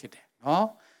တ်တော်ဖြစ်တယ်နော်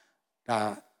ဒါ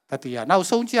တတိယနောက်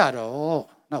ဆုံးကြ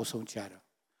တော့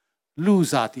လူ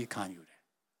စားတိခံယူတယ်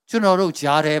ကျွန်တော်တို့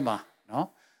ကြားထဲမှာနော်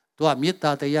သူကမေတ္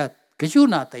တာတရားဂရု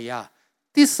ဏာတရား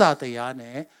သစ္စာတရား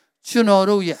နဲ့ကျွန်တော်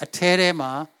တို့ရဲ့အထဲထဲ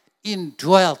မှာ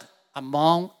indwelt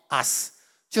among us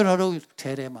ကျွန်တော်တို့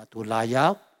ထဲထဲမှာသူလာရော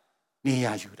က်နေရ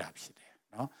ယူတာဖြစ်တယ်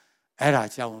နော်အဲ့ဒါ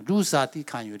ကြောင့်လူစားတိ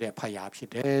ခံယူတဲ့ဖယားဖြစ်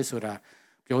တယ်ဆိုတာ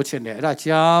ပြောချင်တယ်အဲ့ဒါ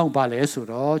ကြောင့်ဗာလဲဆို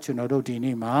တော့ကျွန်တော်တို့ဒီ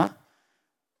နေ့မှာ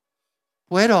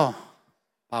ပွဲတော်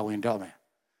ပါဝင်တော့မယ်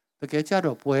တကယ်ကြ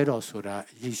တော့ပွဲတော်ဆိုတာ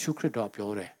ယေရှုခရစ်တော်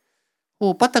ပြောတယ်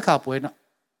ဟိုပတ္တခပွဲနော်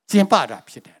ကျင်ပတာ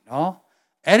ဖြစ်တယ်နော်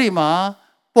အဲ့ဒီမှာ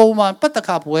ပုံမှန်ပတ္တခ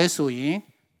ပွဲဆိုရင်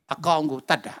အကောင်ကို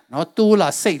တတ်တာနော်တိုးလာ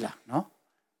စိတ်လာနော်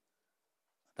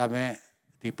ဒါပေမဲ့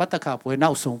ဒီပတ္တခပွဲ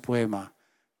နောက်ဆုံးပွဲမှာ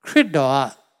ခရစ်တော်က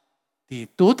ဒီ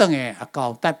တိုးတငယ်အကော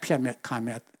င်တတ်ဖြတ်မဲ့ခံ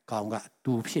မဲ့အကောင်က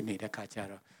တူဖြစ်နေတဲ့ခါကျ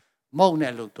တော့မုံ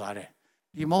နဲ့လှုပ်သွားတယ်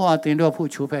ဒီမုံဟာတင်တော့ဖို့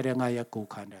ချိုးဖဲ့တဲ့ငါရဲ့ကို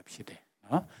ခန္ဓာဖြစ်တယ်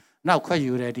နော်နောက်ခွက်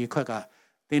ယူတယ်ဒီခွက်က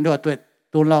တင်တော့အတွက်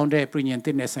တုံးလောင်းတဲ့ပြည်ညင်တ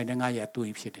င်တဲ့ဆိုင်တဲ့ငါရဲ့အတူ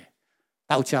ဖြစ်တယ်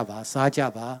တောက်ကြပါစားကြ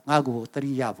ပါငါကိုတ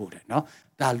ရိရဖို့တယ်နော်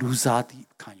ဒါလူစားတိ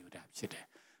ခံယူတာဖြစ်တယ်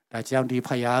ဒါကြောင့်ဒီဖ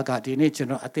ယားကဒီနေ့ကျွန်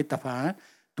တော်အတိတ်တပံ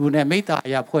သူနဲ့မိတ္တာအ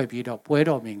ရာဖွဲ့ပြီးတော့ပွဲ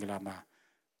တော်မင်္ဂလာမှာ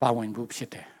ပါဝင်ဖို့ဖြစ်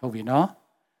တယ်ဟုတ်ပြီနော်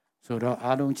ဆိုတော့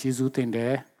အားလုံးကျေးဇူးတင်တ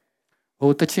ယ်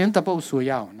ဟိုတချင်းတပုတ်ဆို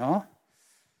ရအောင်နော်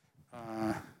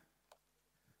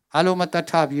အားလုံးမတတ်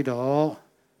ထပြီးတော့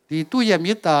ဒီသူ့ရဲ့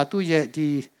မေတ္တာသူ့ရဲ့ဒီ